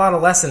taught a lot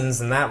of lessons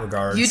in that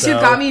regard.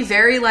 YouTube got me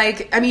very,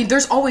 like... I mean,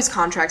 there's always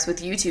contracts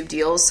with YouTube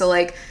deals. So,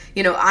 like,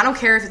 I don't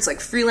care if it's, like,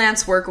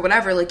 freelance work or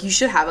whatever. Like, you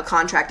should have a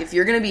contract. If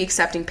you're going to be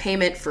accepting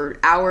payment for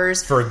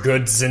hours... For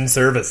goods and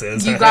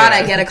services. You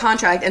gotta get a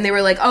contract. And they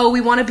were like, oh, we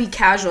want to be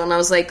casual. And I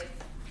was like...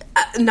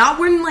 Not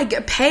when,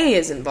 like, pay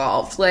is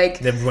involved. Like,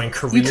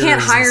 you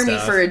can't hire me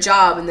for a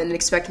job and then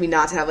expect me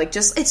not to have, like,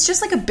 it's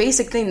just, like, a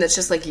basic thing that's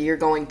just, like, you're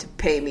going to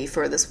pay me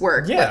for this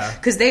work. Yeah.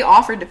 Because they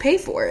offered to pay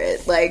for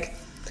it. Like,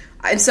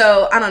 and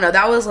so, I don't know,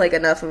 that was, like,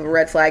 enough of a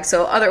red flag.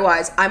 So,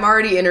 otherwise, I'm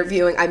already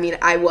interviewing. I mean,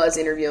 I was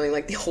interviewing,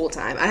 like, the whole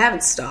time. I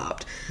haven't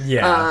stopped.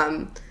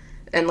 Yeah.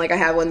 And, like, I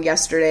had one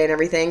yesterday and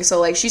everything.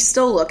 So, like, she's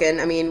still looking.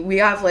 I mean, we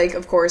have, like,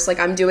 of course, like,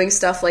 I'm doing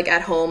stuff, like,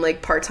 at home,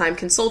 like, part-time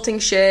consulting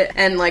shit.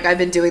 And, like, I've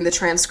been doing the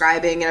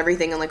transcribing and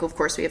everything. And, like, of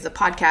course, we have the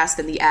podcast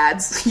and the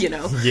ads,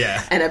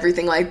 Yeah. And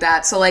everything like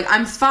that. So, like,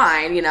 I'm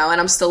fine, and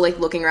I'm still, like,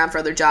 looking around for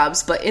other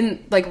jobs. But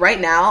right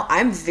now,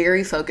 I'm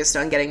very focused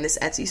on getting this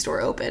Etsy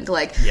store opened.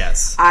 Like,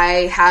 yes.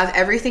 I have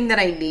everything that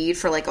I need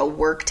for, like, a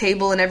work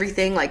table and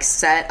everything, like,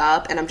 set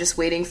up. And I'm just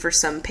waiting for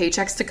some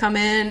paychecks to come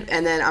in.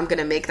 And then I'm going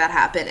to make that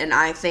happen. And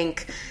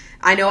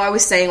I know I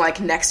was saying,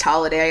 like, next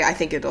holiday. I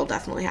think it'll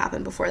definitely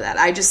happen before that.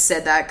 I just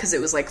said that because it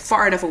was, like,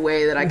 far enough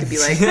away that I could be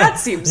like, that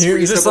seems You're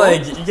reasonable.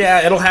 just like,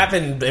 yeah, it'll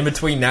happen in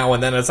between now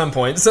and then at some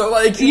point. So,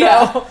 like, you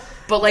know.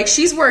 But, like,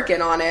 she's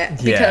working on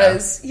it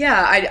because,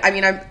 I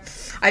mean,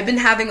 I've been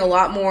having a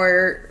lot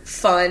more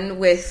fun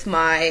with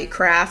my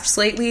crafts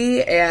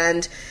lately,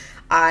 and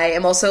I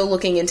am also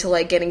looking into,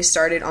 like, getting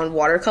started on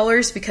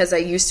watercolors because I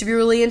used to be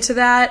really into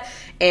that.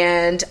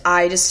 And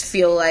I just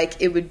feel like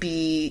it would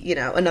be,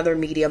 another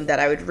medium that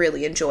I would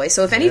really enjoy.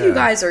 So if any of you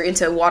guys are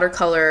into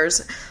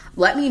watercolors,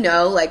 let me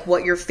know, like,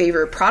 what your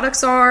favorite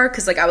products are.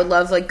 Because, like, I would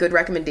love, like, good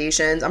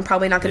recommendations. I'm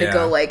probably not going to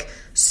go, like,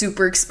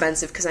 super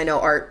expensive because I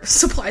know art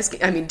supplies,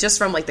 I mean, just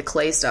from, like, the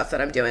clay stuff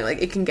that I'm doing,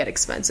 like, it can get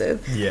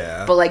expensive.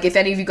 Yeah. But, like, if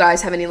any of you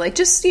guys have any, like,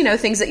 just,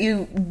 things that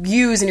you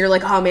use and you're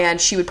like, oh, man,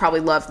 she would probably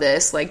love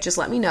this, like, just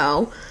let me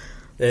know.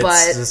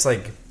 It's just,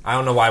 like, I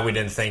don't know why we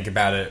didn't think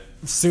about it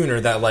sooner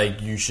that, like,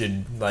 you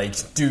should, like,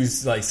 do,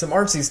 like, some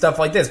artsy stuff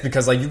like this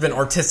because, like, you've been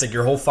artistic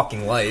your whole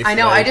fucking life. I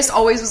know, like, I just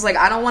always was like,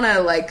 I don't want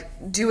to,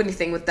 like, do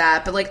anything with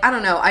that, but, like, I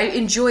don't know, I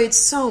enjoy it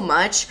so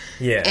much.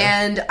 Yeah.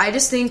 And I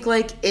just think,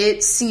 like,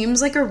 it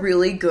seems like a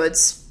really good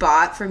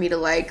spot for me to,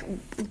 like,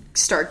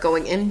 start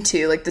going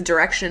into, like, the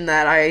direction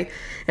that I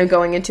am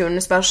going into, and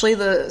especially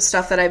the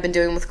stuff that I've been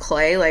doing with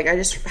clay. Like, I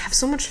just have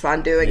so much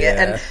fun doing it,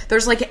 and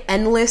there's like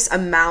endless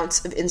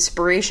amounts of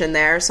inspiration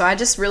there. So I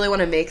just really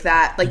want to make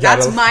that, like,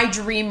 that's my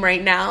dream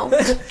right now.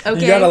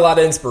 Okay, you got a lot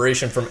of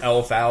inspiration from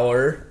Elle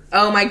Fowler.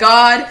 Oh my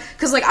god,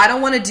 because like I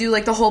don't want to do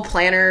like the whole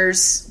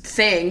planners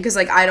thing, because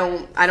like I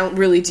don't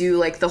really do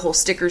like the whole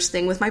stickers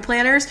thing with my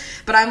planners,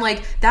 but I'm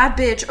like, that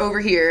bitch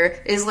over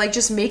here is like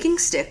just making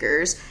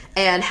stickers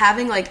and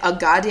having like a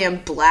goddamn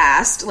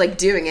blast like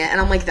doing it, and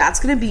I'm like,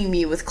 that's gonna be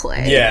me with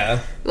clay.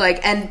 Yeah,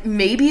 like, and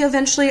maybe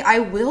eventually I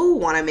will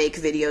want to make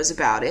videos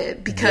about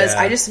it,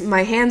 because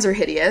my hands are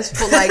hideous,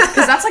 but like,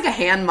 because that's like a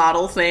hand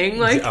model thing,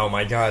 like, oh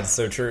my god,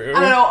 so true. I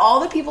don't know,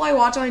 all the people I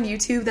watch on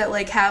YouTube that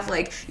like have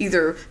like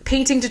either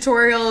painting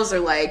tutorials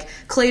or like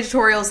clay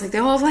tutorials, like they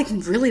all have like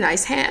really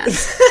nice hands.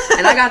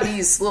 And I got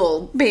these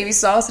little baby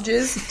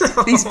sausages,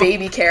 these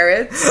baby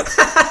carrots.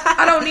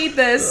 I don't need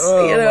this,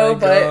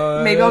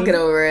 but maybe I'll get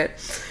over it.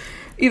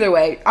 Either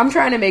way, I'm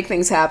trying to make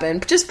things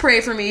happen. Just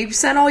pray for me.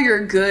 Send all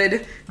your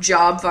good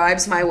job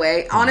vibes my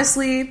way.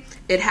 Honestly,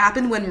 it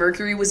happened when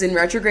Mercury was in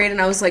retrograde,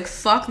 and I was like,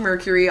 fuck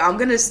Mercury, I'm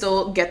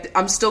still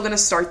gonna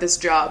start this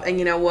job. And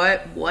you know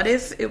what? What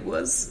if it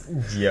was...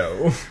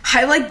 Yo.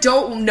 I like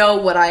don't know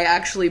what I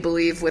actually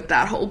believe with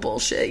that whole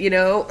bullshit, you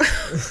know?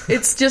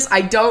 It's just,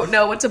 I don't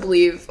know what to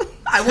believe.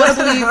 I want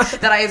to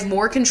believe that I have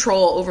more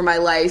control over my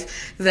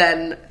life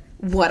than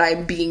what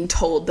I'm being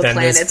told the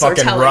planets are telling me.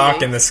 This fucking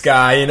rock in the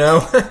sky, you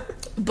know?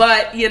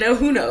 But, you know,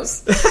 who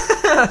knows?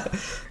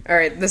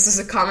 Alright, this is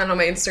a comment on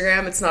my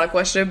Instagram. It's not a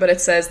question, but it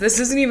says, this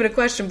isn't even a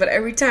question, but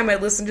every time I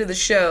listen to the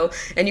show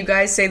and you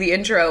guys say the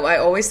intro, I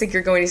always think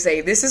you're going to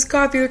say, this is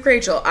Coffee with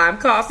Rachel. I'm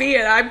Coffee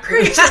and I'm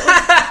Rachel.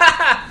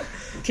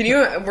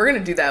 We're going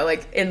to do that,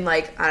 like, in,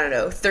 like, I don't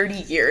know, 30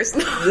 years.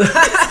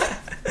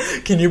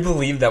 Can you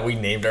believe that we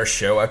named our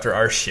show after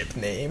our ship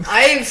name?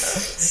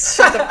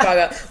 Shut the fuck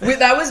up. We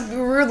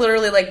were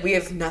literally like, we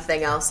have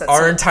nothing else.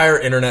 Our entire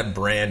internet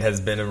brand has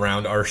been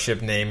around our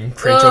ship name,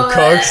 Rachel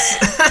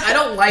Cooks. I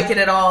don't like it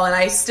at all, and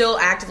I still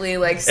actively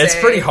like say it's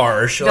pretty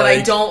harsh. That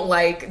I don't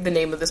like the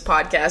name of this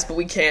podcast, but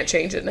we can't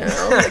change it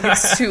now. Like,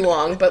 it's too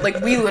long. But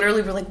like, we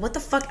literally were like, what the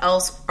fuck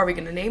else are we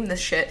going to name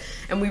this shit?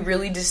 And we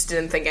really just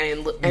didn't think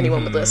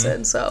anyone would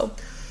listen. So.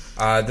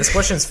 This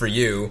question's for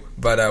you,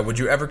 but would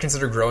you ever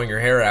consider growing your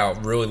hair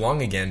out really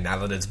long again now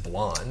that it's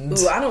blonde?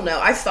 Ooh, I don't know.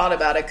 I've thought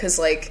about it, because,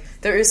 like,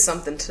 there is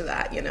something to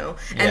that, you know?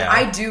 And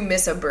I do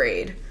miss a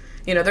braid.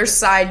 You know, there's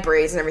side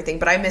braids and everything,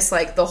 but I miss,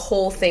 like, the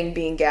whole thing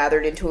being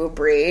gathered into a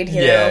braid,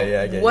 you know?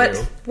 Yeah, I get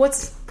you.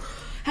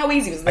 How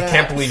easy was that? I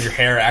can't believe your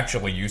hair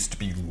actually used to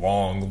be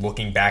long,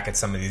 looking back at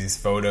some of these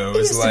photos. It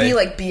used to be,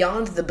 like,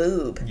 beyond the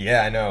boob.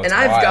 Yeah, I know. And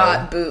I've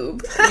got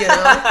boob, you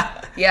know?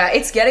 Yeah,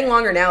 it's getting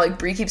longer now. Like,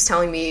 Brie keeps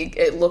telling me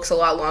it looks a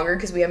lot longer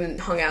because we haven't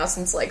hung out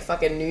since, like,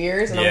 fucking New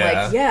Year's. And I'm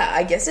like, yeah,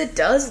 I guess it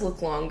does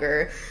look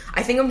longer.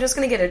 I think I'm just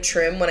going to get a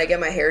trim when I get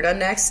my hair done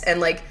next.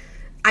 And, like,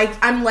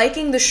 I'm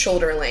liking the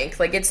shoulder length.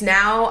 Like, it's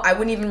now, I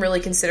wouldn't even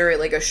really consider it,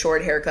 like, a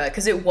short haircut,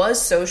 because it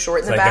was so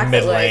short in the back. Like a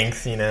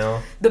mid-length, you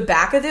know? The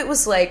back of it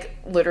was, like,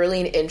 literally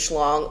an inch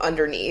long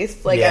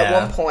underneath, like, at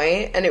one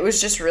point, and it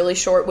was just really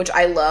short, which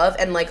I love,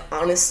 and, like,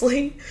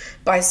 honestly,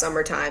 by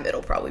summertime,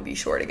 it'll probably be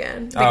short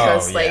again.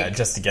 Because, like,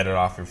 just to get it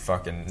off your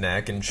fucking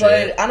neck and shit.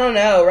 But, I don't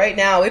know, right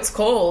now, it's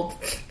cold,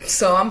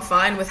 so I'm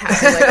fine with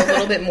having, like, a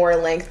little bit more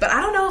length, but I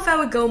don't know if I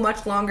would go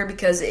much longer,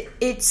 because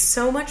it's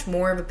so much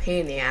more of a pain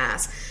in the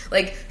ass.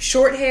 Like,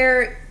 short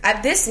hair,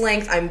 at this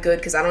length, I'm good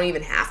because I don't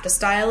even have to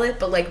style it.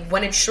 But, like,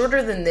 when it's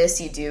shorter than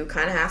this, you do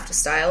kind of have to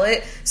style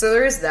it. So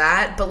there is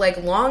that. But, like,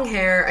 long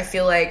hair, I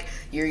feel like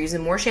you're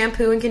using more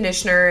shampoo and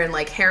conditioner and,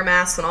 like, hair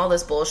masks and all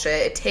this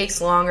bullshit. It takes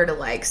longer to,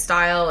 like,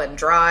 style and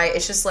dry.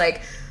 It's just,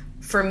 like,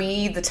 for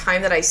me, the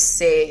time that I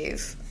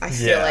save, I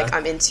feel like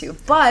I'm into.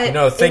 But you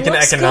know, thinking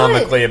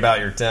economically about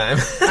your time.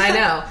 I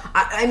know.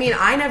 I mean,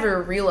 I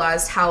never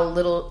realized how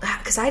little,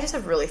 because I just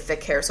have really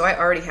thick hair, so I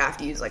already have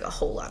to use, like, a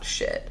whole lot of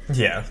shit.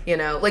 Yeah. You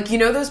know? Like, you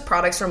know those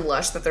products from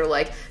Lush that they're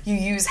like, you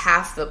use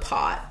half the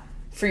pot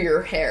for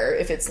your hair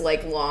if it's,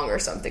 like, long or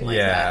something like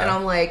that. And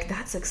I'm like,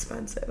 that's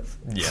expensive.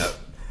 Yeah.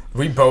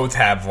 We both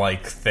have,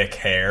 like, thick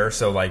hair,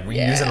 so, like,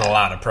 we're using a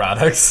lot of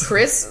products.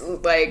 Chris,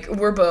 like,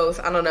 we're both,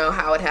 I don't know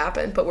how it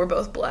happened, but we're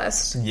both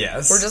blessed.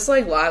 Yes. We're just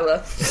like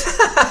Lila.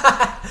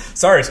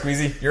 Sorry,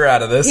 Squeezy, you're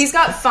out of this. He's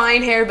got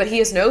fine hair, but he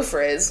has no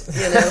frizz,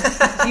 you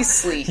know? He's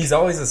sleek. He's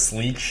always a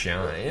sleek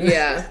shine.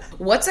 Yeah.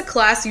 What's a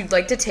class you'd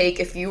like to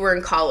take if you were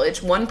in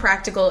college? One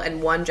practical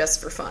and one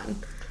just for fun.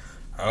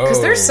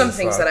 Because there's some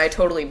things that I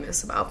totally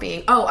miss about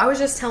being... Oh, I was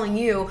just telling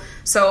you.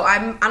 So I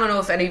don't know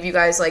if any of you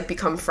guys, like,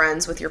 become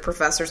friends with your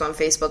professors on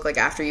Facebook, like,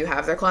 after you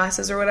have their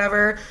classes or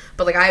whatever.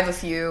 But, like, I have a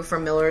few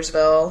from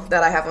Millersville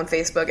that I have on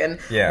Facebook. And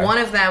one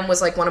of them was,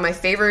 like, one of my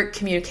favorite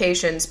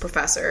communications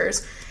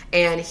professors.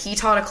 And he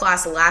taught a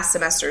class last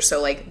semester.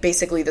 So, like,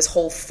 basically this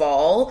whole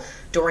fall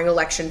during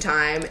election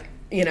time.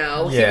 You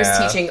know, he was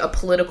teaching a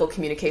political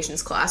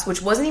communications class,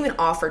 which wasn't even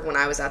offered when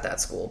I was at that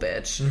school,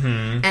 bitch.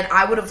 And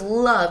I would have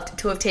loved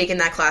to have taken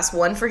that class,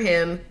 1, for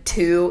him,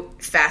 2,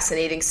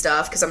 fascinating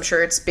stuff, because I'm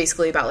sure it's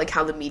basically about, like,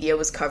 how the media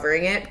was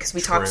covering it, because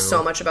we talked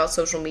so much about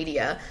social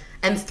media.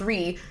 And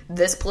 3,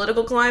 this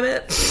political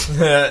climate.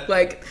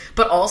 Like,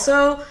 but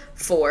also,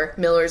 4,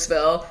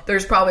 Millersville,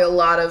 there's probably a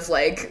lot of,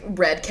 like,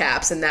 red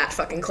caps in that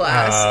fucking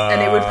class.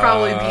 And it would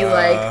probably be,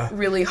 like,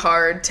 really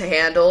hard to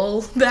handle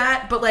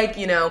that. But, like,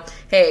 you know,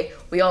 hey,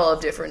 we all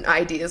have different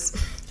ideas.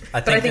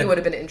 But I think it would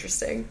have been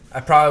interesting. I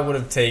probably would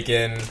have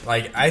taken,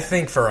 like, I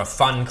think for a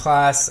fun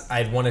class,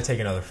 I'd want to take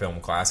another film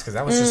class, because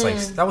that was just, like,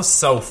 that was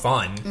so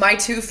fun. My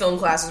 2 film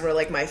classes were,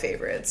 like, my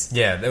favorites.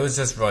 Yeah, that was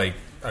just, like,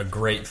 a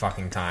great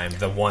fucking time,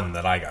 the one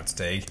that I got to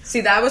take.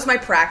 See, that was my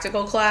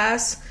practical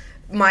class.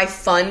 My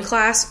fun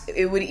class,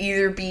 it would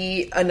either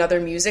be another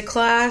music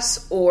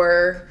class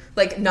or,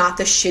 like, not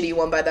the shitty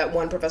one by that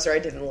one professor I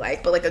didn't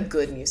like, but, like, a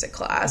good music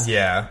class.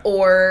 Yeah.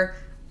 Or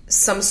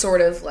some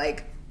sort of,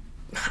 like,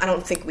 I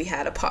don't think we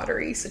had a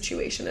pottery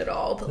situation at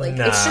all, but, like,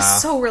 it's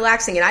just so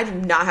relaxing, and I do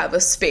not have a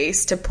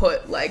space to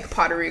put, like,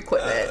 pottery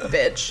equipment,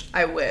 bitch.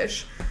 I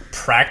wish.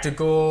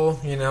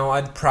 Practical, you know,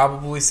 I'd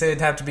probably say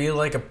it'd have to be,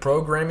 like, a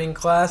programming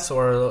class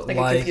or, like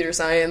a computer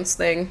science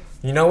thing.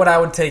 You know what I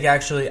would take,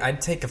 actually? I'd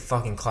take a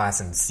fucking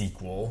class in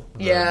SQL.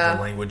 The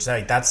language.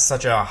 Like, that's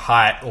such a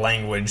hot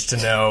language to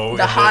know.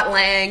 The hot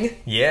lang.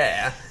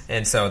 Yeah.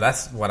 And so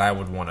that's what I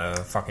would want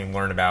to fucking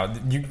learn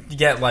about. You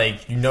get,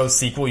 like, you know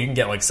SQL, you can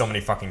get, like, so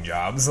many fucking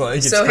jobs. Like,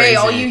 it's so, crazy. Hey,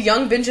 all you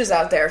young bitches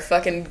out there,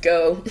 fucking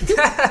go.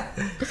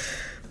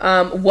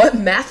 What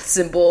math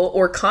symbol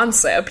or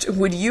concept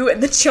would you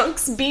and the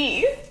chunks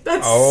be?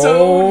 That's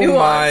so nuanced. Oh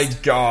my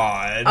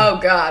god. Oh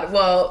god.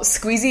 Well,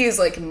 Squeezy is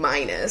like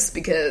minus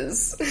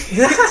because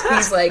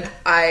he's like,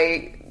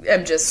 I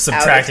am just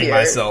subtracting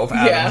myself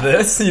out of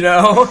this, you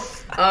know?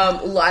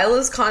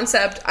 Lila's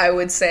concept, I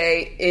would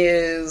say,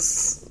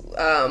 is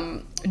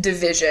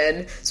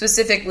division,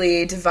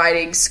 specifically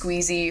dividing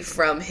Squeezy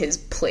from his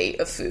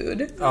plate of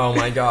food. Oh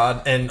my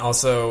god. And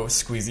also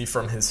Squeezy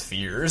from his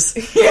fears.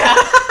 Yeah.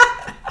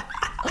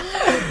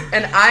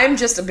 And I'm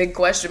just a big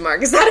question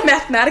mark. Is that a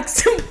mathematics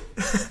symbol?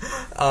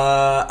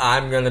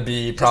 I'm gonna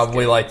be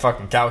probably like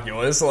fucking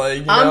calculus.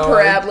 Like, I'm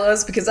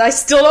parabolas because I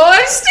still don't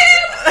understand.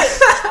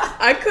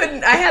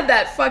 I had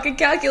that fucking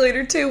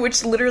calculator too,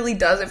 which literally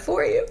does it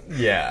for you.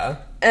 Yeah.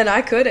 And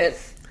I couldn't.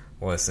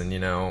 Listen, you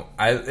know,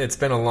 it's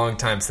been a long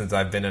time since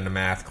I've been in a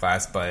math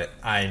class, but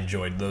I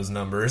enjoyed those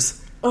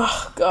numbers.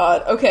 Oh,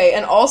 God. Okay,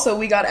 and also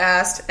we got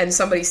asked, and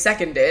somebody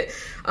seconded it,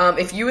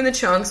 if you and the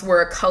chunks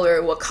were a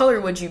color, what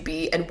color would you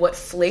be, and what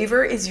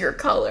flavor is your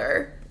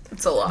color?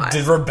 It's a lot.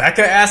 Did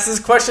Rebecca ask this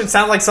question?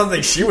 Sound like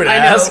something she would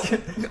ask.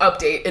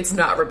 Update, it's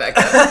not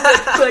Rebecca.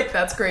 Like,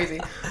 that's crazy.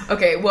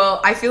 Okay,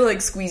 well, I feel like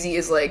Squeezy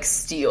is, like,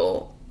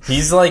 steel.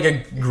 He's like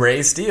a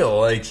gray steel.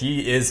 Like,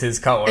 he is his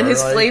color. And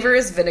his flavor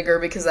is vinegar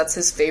because that's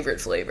his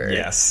favorite flavor.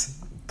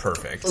 Yes.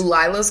 Perfect.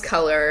 Lila's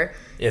color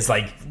is,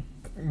 like,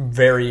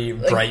 very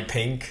bright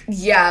pink.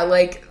 Yeah,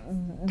 like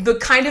the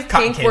kind of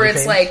pink where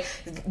it's pink.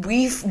 Like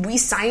we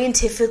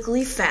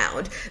scientifically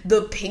found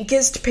the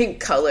pinkest pink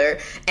color,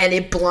 and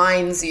it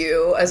blinds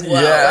you as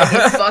well. Yeah.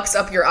 Like, it fucks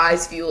up your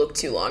eyes if you look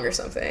too long or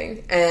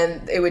something,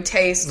 and it would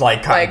taste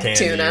like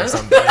tuna or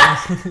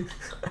something.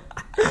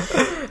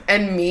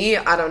 And me,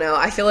 I don't know.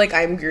 I feel like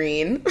I'm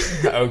green.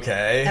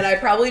 Okay. And I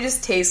probably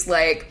just taste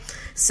like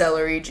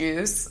celery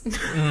juice.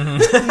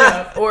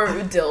 Mm-hmm.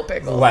 Or dill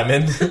pickle.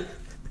 Lemon.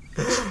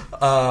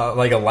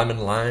 Like a lemon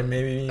lime,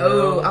 maybe.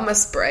 I'm a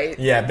Sprite.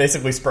 Yeah,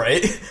 basically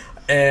Sprite.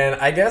 And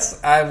I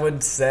guess I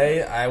would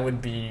say I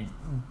would be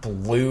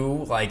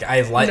blue. Like,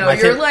 I like my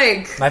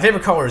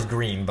favorite color is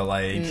green, but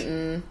like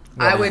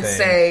I would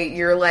say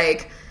you're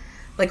like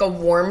a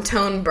warm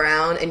tone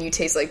brown, and you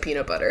taste like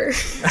peanut butter.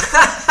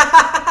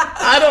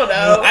 I don't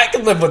know. I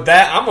can live with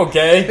that. I'm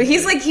okay. But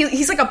he's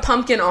like a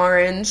pumpkin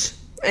orange.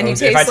 And you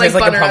taste if I taste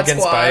like a pumpkin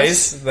squash.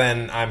 spice,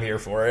 then I'm here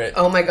for it.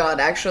 Oh my god,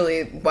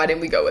 actually, why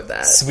didn't we go with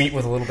that? Sweet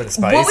with a little bit of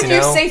spice, What would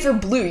you say for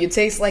blue? You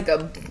taste like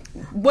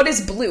what is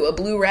blue? A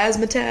blue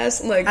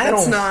razzmatazz? Like, I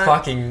don't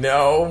fucking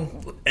know.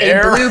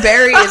 A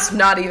blueberry is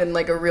not even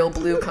like a real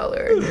blue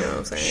color. You know what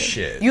I'm saying?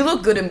 Shit. You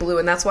look good in blue,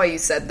 and that's why you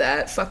said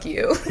that. Fuck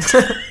you.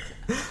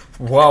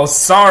 Well,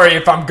 sorry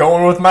if I'm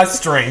going with my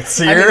strengths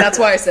here. I mean, that's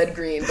why I said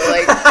green, but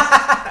like,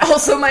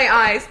 also my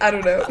eyes. I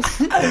don't know.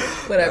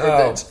 Whatever,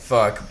 bitch.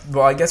 Fuck.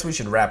 Well, I guess we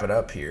should wrap it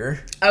up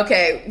here.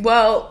 Okay,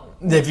 well...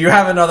 If you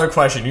have another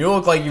question, you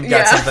look like you've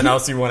got something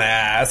else you want to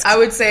ask. I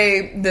would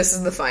say this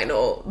is the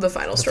final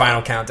straw.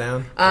 Final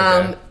countdown?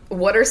 Okay.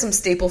 What are some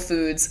staple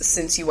foods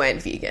since you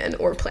went vegan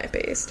or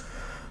plant-based?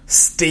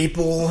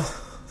 Staple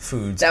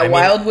foods. That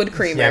Wildwood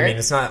creamer. Yeah, I mean,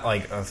 it's not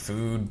like a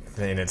food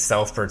in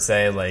itself per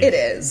se. Like it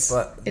is,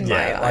 but in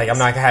my eyes. Like I'm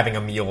not having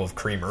a meal of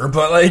creamer,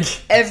 but like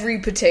every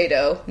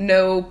potato,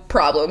 no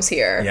problems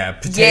here. Yeah,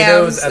 potatoes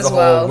Yams as a whole.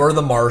 well. We're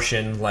the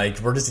Martian. Like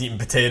we're just eating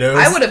potatoes.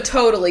 I would have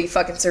totally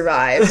fucking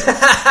survived.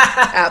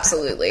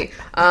 Absolutely.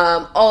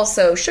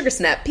 Also, sugar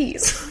snap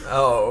peas.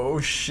 Oh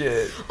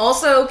shit.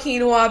 Also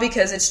quinoa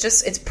because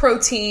it's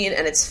protein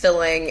and it's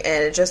filling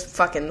and it just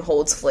fucking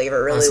holds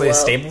flavor really Honestly, well. a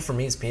staple for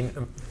me is peanut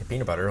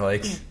butter.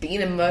 Like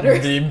bean butter.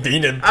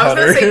 Peanut butter. I was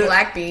gonna say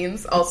black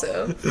beans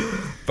also.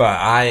 But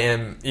I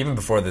am, even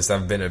before this,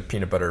 I've been a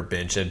peanut butter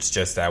binge. It's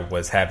just I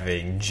was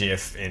having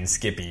Jif and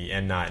Skippy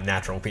and not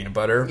natural peanut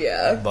butter.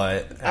 Yeah.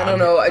 But I don't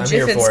know. I'm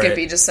Jif and for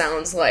Skippy it. just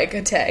sounds like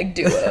a tag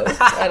duo.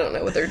 I don't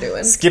know what they're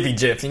doing. Skippy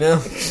Jif, you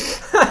know?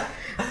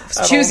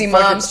 Choosy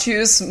moms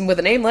choose with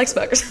a name like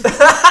Smuckers.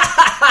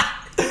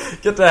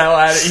 Get the hell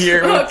out of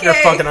here with Okay. your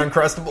fucking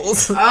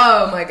Uncrustables.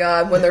 Oh my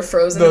god, when they're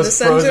frozen in the Those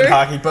center. frozen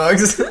hockey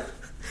pugs.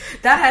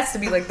 That has to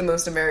be like the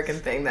most American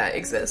thing that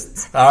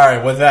exists.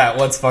 Alright, with that,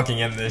 let's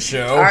fucking end this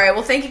show. Alright,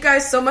 well thank you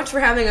guys so much for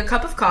having a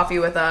cup of coffee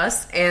with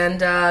us, and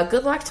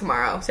good luck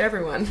tomorrow to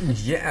everyone.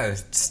 Yeah,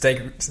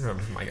 oh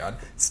my god.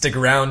 Stick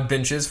around,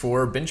 benches,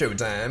 for Bencho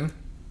time.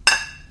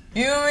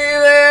 You be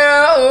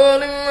there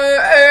holding my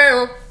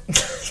hand.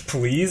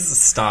 Please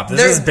stop.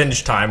 This is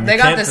binge time. They We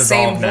got can't the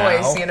same dissolve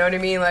voice, now. you know what I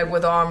mean? Like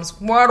with arms,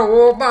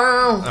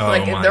 bound. Oh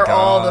Like my they're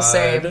all the God.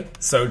 same.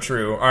 So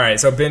true. All right,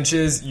 so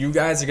benches, you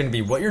guys are going to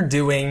be what you're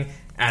doing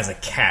as a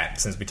cat,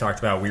 since we talked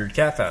about weird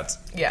cat fats.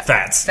 Yeah.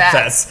 Fats.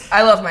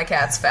 I love my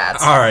cat's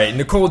fats. All right,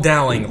 Nicole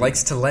Dowling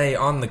likes to lay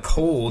on the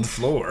cold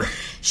floor.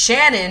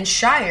 Shannon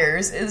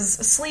Shires is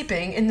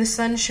sleeping in the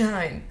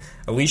sunshine.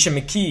 Alicia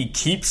McKee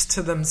keeps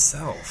to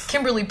themselves.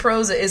 Kimberly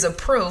Proza is a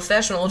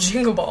professional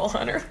jingle ball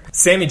hunter.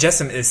 Sammy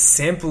Jessam is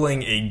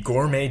sampling a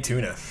gourmet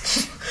tuna.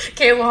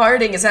 Kayla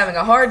Harding is having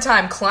a hard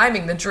time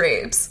climbing the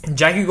drapes.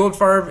 Jackie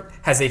Goldfarb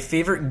has a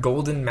favorite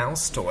golden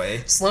mouse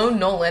toy. Sloan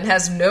Nolan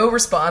has no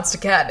response to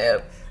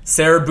catnip.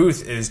 Sarah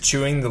Booth is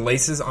chewing the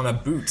laces on a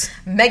boot.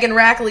 Megan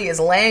Rackley is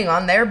laying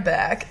on their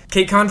back.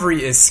 Kate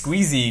Convery is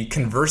squeezy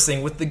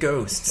conversing with the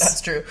ghosts.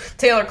 That's true.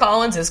 Taylor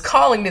Collins is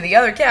calling to the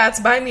other cats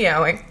by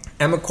meowing.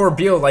 Emma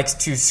Corbeil likes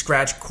to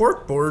scratch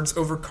corkboards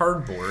over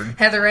cardboard.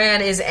 Heather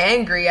Ann is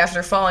angry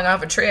after falling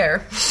off a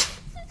chair.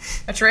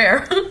 A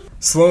chair.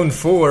 Sloan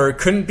Fuller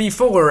couldn't be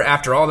fuller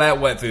after all that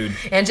wet food.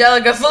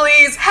 Angelica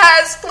Feliz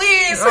has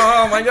fleas.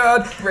 Oh my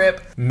god.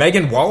 Rip.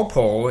 Megan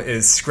Walpole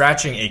is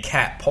scratching a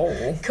cat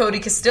pole. Cody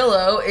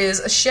Castillo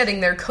is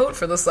shedding their coat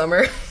for the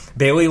summer.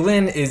 Bailey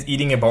Lynn is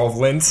eating a ball of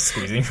lint,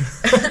 squeezing.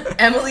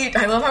 Emily,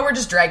 I love how we're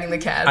just dragging the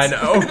cats. I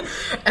know.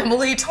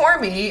 Emily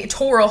Tormey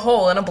tore a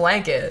hole in a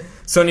blanket.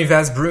 Sonia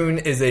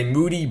Vasbrun is a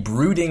moody,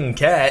 brooding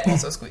cat.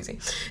 Also squeezy.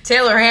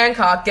 Taylor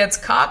Hancock gets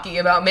cocky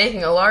about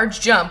making a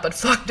large jump, but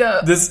fucked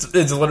up. This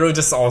is literally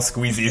just all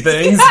squeezy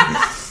things.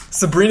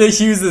 Sabrina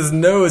Hughes'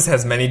 nose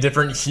has many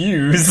different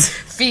hues.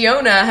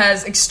 Fiona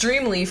has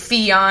extremely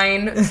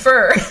feline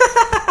fur.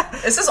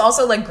 This is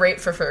also like great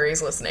for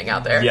furries listening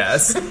out there.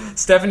 Yes.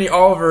 Stephanie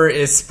Oliver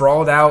is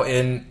sprawled out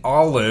in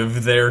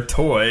Olive, their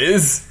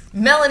toys.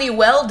 Melanie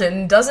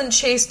Weldon doesn't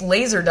chase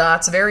laser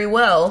dots very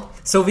well.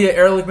 Sylvia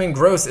Ehrlichman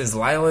Gross is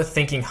Lila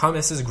thinking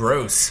hummus is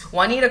gross.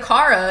 Juanita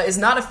Cara is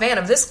not a fan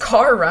of this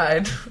car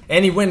ride.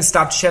 Annie Wynn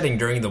stopped shedding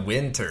during the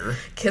winter.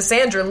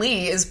 Cassandra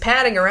Lee is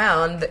padding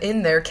around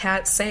in their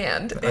cat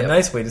sand. A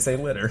nice way to say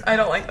litter. I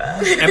don't like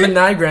that. Emma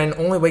Nygren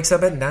only wakes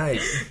up at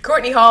night.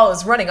 Courtney Hall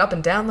is running up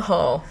and down the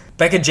hall.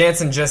 Becca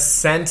Jansen just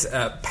sent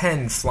a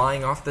pen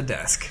flying off the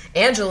desk.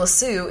 Angela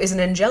Sue is an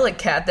angelic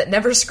cat that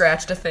never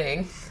scratched a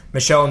thing.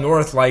 Michelle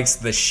North likes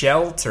the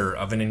shelter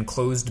of an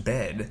enclosed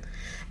bed.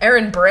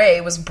 Erin Bray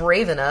was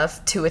brave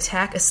enough to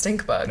attack a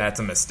stink bug.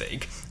 That's a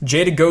mistake.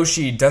 Jada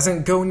Goshi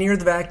doesn't go near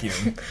the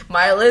vacuum.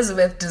 My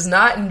Elizabeth does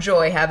not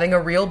enjoy having a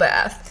real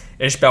bath.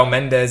 Ishbel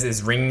Mendez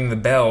is ringing the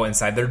bell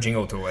inside their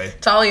jingle toy.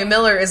 Talia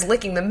Miller is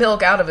licking the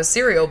milk out of a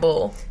cereal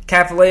bowl.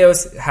 Cat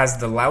Vallejos has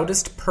the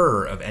loudest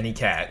purr of any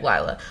cat.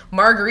 Lila.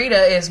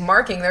 Margarita is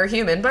marking their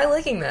human by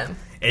licking them.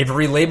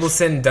 Avery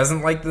Labelson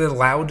doesn't like the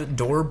loud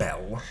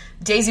doorbell.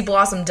 Daisy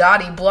Blossom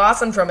Dottie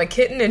blossomed from a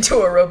kitten into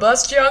a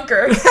robust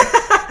junker.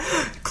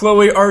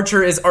 Chloe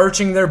Archer is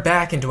arching their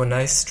back into a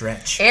nice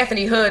stretch.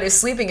 Anthony Hood is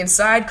sleeping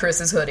inside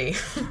Chris's hoodie.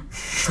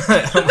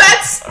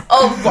 That's a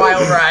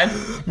wild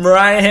ride.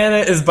 Mariah Hanna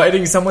is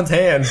biting someone's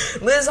hand.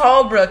 Liz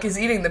Hallbrook is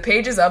eating the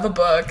pages of a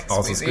book.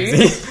 Also Squeezy.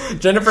 squeezy.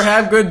 Jennifer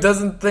Habgood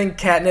doesn't think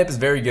catnip is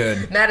very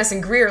good.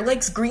 Madison Greer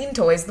likes green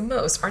toys the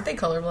most. Aren't they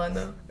colorblind,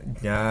 though?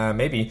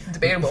 Maybe.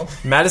 Debatable.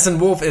 Madison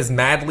Wolfe is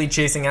madly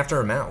chasing after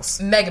a mouse.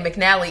 Megan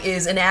McNally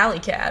is an alley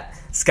cat.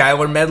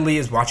 Skylar Medley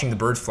is watching the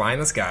birds fly in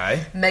the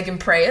sky. Megan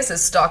Preyes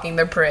is stalking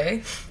their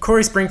prey.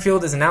 Corey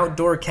Springfield is an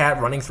outdoor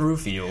cat running through a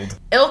field.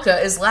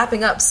 Ilka is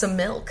lapping up some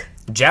milk.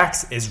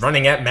 Jax is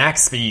running at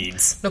max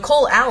speeds.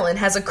 Nicole Allen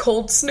has a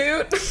cold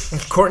snoot.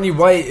 Courtney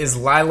White is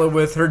Lila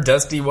with her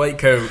dusty white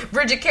coat.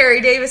 Bridget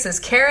Carey Davis is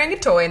carrying a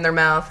toy in their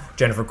mouth.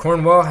 Jennifer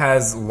Cornwell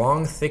has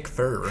long, thick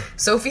fur.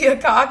 Sophia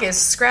Cock is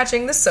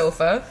scratching the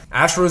sofa.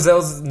 Ash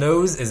Roselle's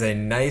nose is a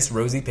nice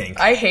rosy pink.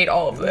 I hate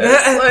all of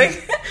this.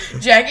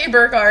 Jackie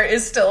Burkhart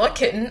is still a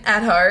kitten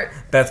at heart.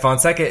 Beth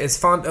Fonseca is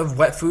fond of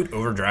wet food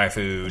over dry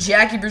food.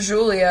 Jackie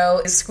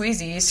Bergiulio is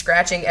squeezy,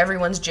 scratching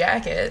everyone's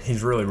jacket.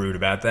 He's really rude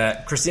about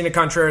that. Christina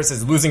Contreras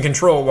is losing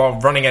control while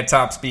running at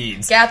top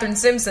speeds. Catherine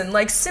Simpson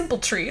likes simple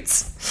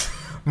treats.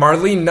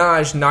 Marlene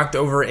Naj knocked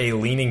over a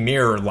leaning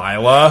mirror,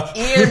 Lila.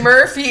 Ian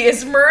Murphy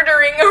is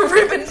murdering a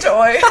ribbon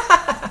toy.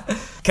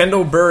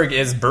 Kendall Berg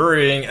is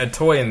burying a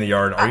toy in the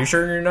yard. Are you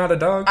sure you're not a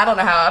dog? I don't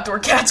know how outdoor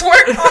cats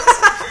work.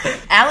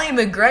 Allie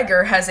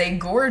McGregor has a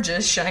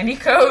gorgeous shiny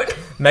coat.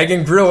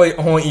 Megan Grilly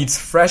only eats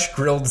fresh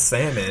grilled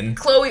salmon.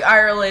 Chloe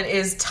Ireland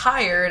is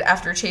tired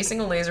after chasing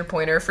a laser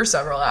pointer for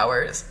several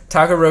hours.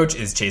 Taco Roach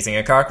is chasing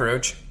a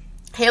cockroach.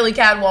 Haley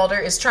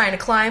Cadwalder is trying to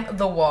climb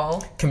the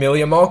wall.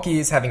 Camellia Mulkey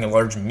is having a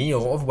large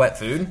meal of wet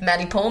food.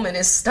 Maddie Pullman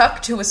is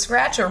stuck to a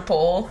scratcher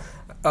pole.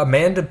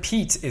 Amanda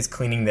Pete is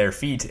cleaning their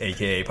feet,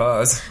 aka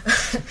paws.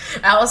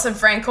 Allison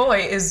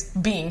Francois is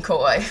being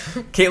coy.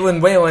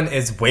 Caitlin Whalen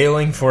is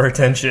wailing for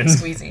attention.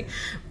 Squeezy.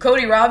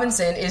 Cody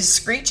Robinson is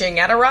screeching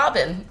at a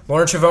robin.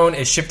 Lauren Chavone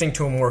is shifting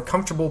to a more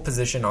comfortable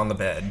position on the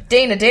bed.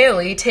 Dana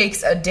Daly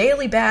takes a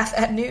daily bath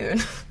at noon.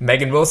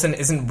 Megan Wilson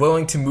isn't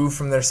willing to move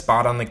from their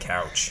spot on the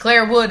couch.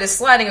 Claire Wood is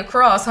sliding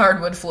across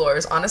hardwood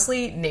floors.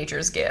 Honestly,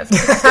 nature's gift.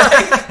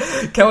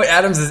 Kelly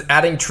Adams is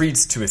adding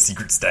treats to a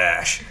secret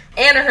stash.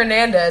 Anna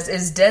Hernandez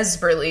is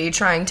desperately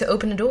trying to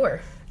open a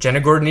door.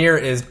 Jenna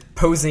Gordonier is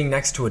posing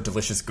next to a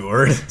delicious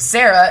gourd.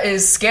 Sarah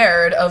is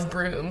scared of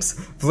brooms.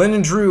 Flynn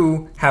and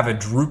Drew have a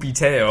droopy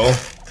tail.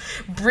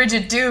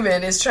 Bridget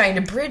Dubin is trying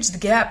to bridge the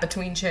gap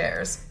between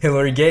chairs.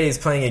 Hillary Gay is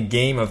playing a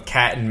game of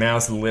cat and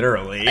mouse,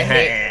 literally.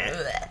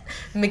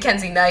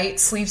 Mackenzie Knight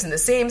sleeps in the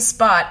same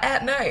spot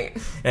at night.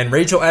 And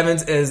Rachel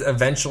Evans is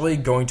eventually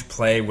going to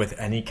play with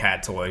any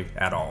cat toy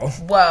at all.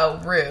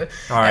 Whoa, rude.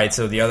 Alright,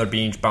 so the other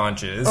bean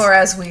bunches. Or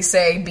as we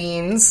say,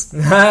 beans.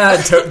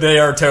 They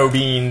are toe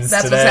beans.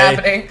 That's today. What's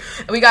happening.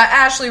 We got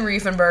Ashley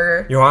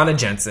Riefenberger, Johanna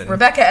Jensen,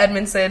 Rebecca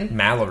Edmondson,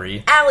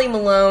 Mallory, Allie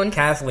Malone,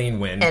 Kathleen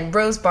Wynn, and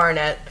Rose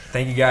Barnett.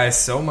 Thank you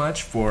guys so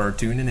much for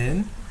tuning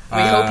in. We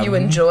hope you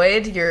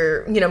enjoyed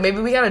your, maybe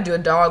we gotta do a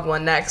dog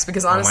one next,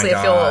 because honestly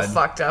I feel a little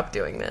fucked up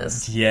doing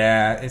this.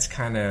 Yeah, it's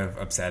kind of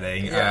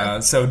upsetting. Yeah.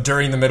 So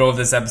during the middle of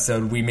this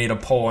episode, we made a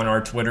poll on our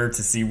Twitter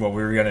to see what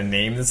we were going to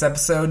name this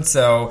episode.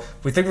 So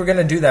we think we're going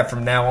to do that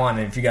from now on.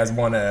 And if you guys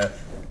want to,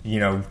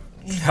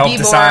 help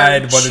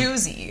decide what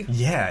choosy.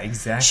 Yeah,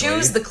 exactly.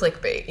 Choose the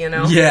clickbait,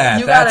 Yeah,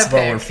 you that's gotta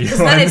what pick, we're feeling. because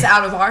then it's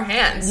out of our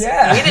hands.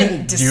 Yeah. We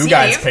didn't deceive. You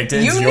guys picked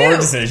it. It's your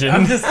decision.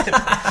 I'm just kidding.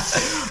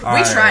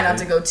 We try not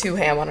to go too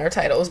ham on our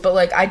titles,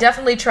 but I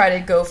definitely try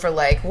to go for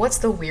what's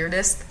the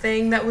weirdest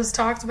thing that was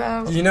talked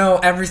about?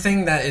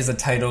 Everything that is a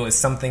title is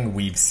something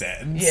we've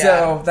said. Yeah.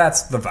 So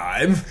that's the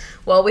vibe.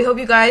 Well, we hope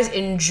you guys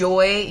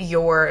enjoy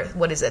your,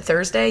 what is it,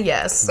 Thursday?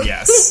 Yes.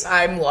 Yes.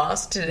 I'm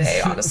lost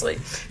today, honestly.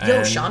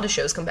 Shonda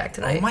show's come back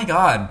tonight. Oh my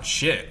god,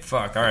 shit,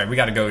 fuck. Alright, we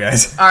gotta go,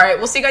 guys. Alright,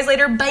 we'll see you guys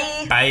later.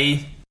 Bye.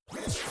 Bye.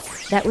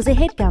 That was a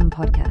HeadGum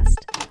podcast.